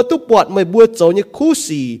บัวตุปวดไม่บัวโจเยคู่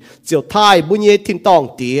สีเจียวทายบุญเยทินตอง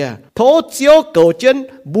เตียโทเจียวเก่าเจน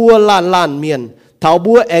บัวลานเมียนเท่า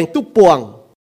บัวแองตุปวง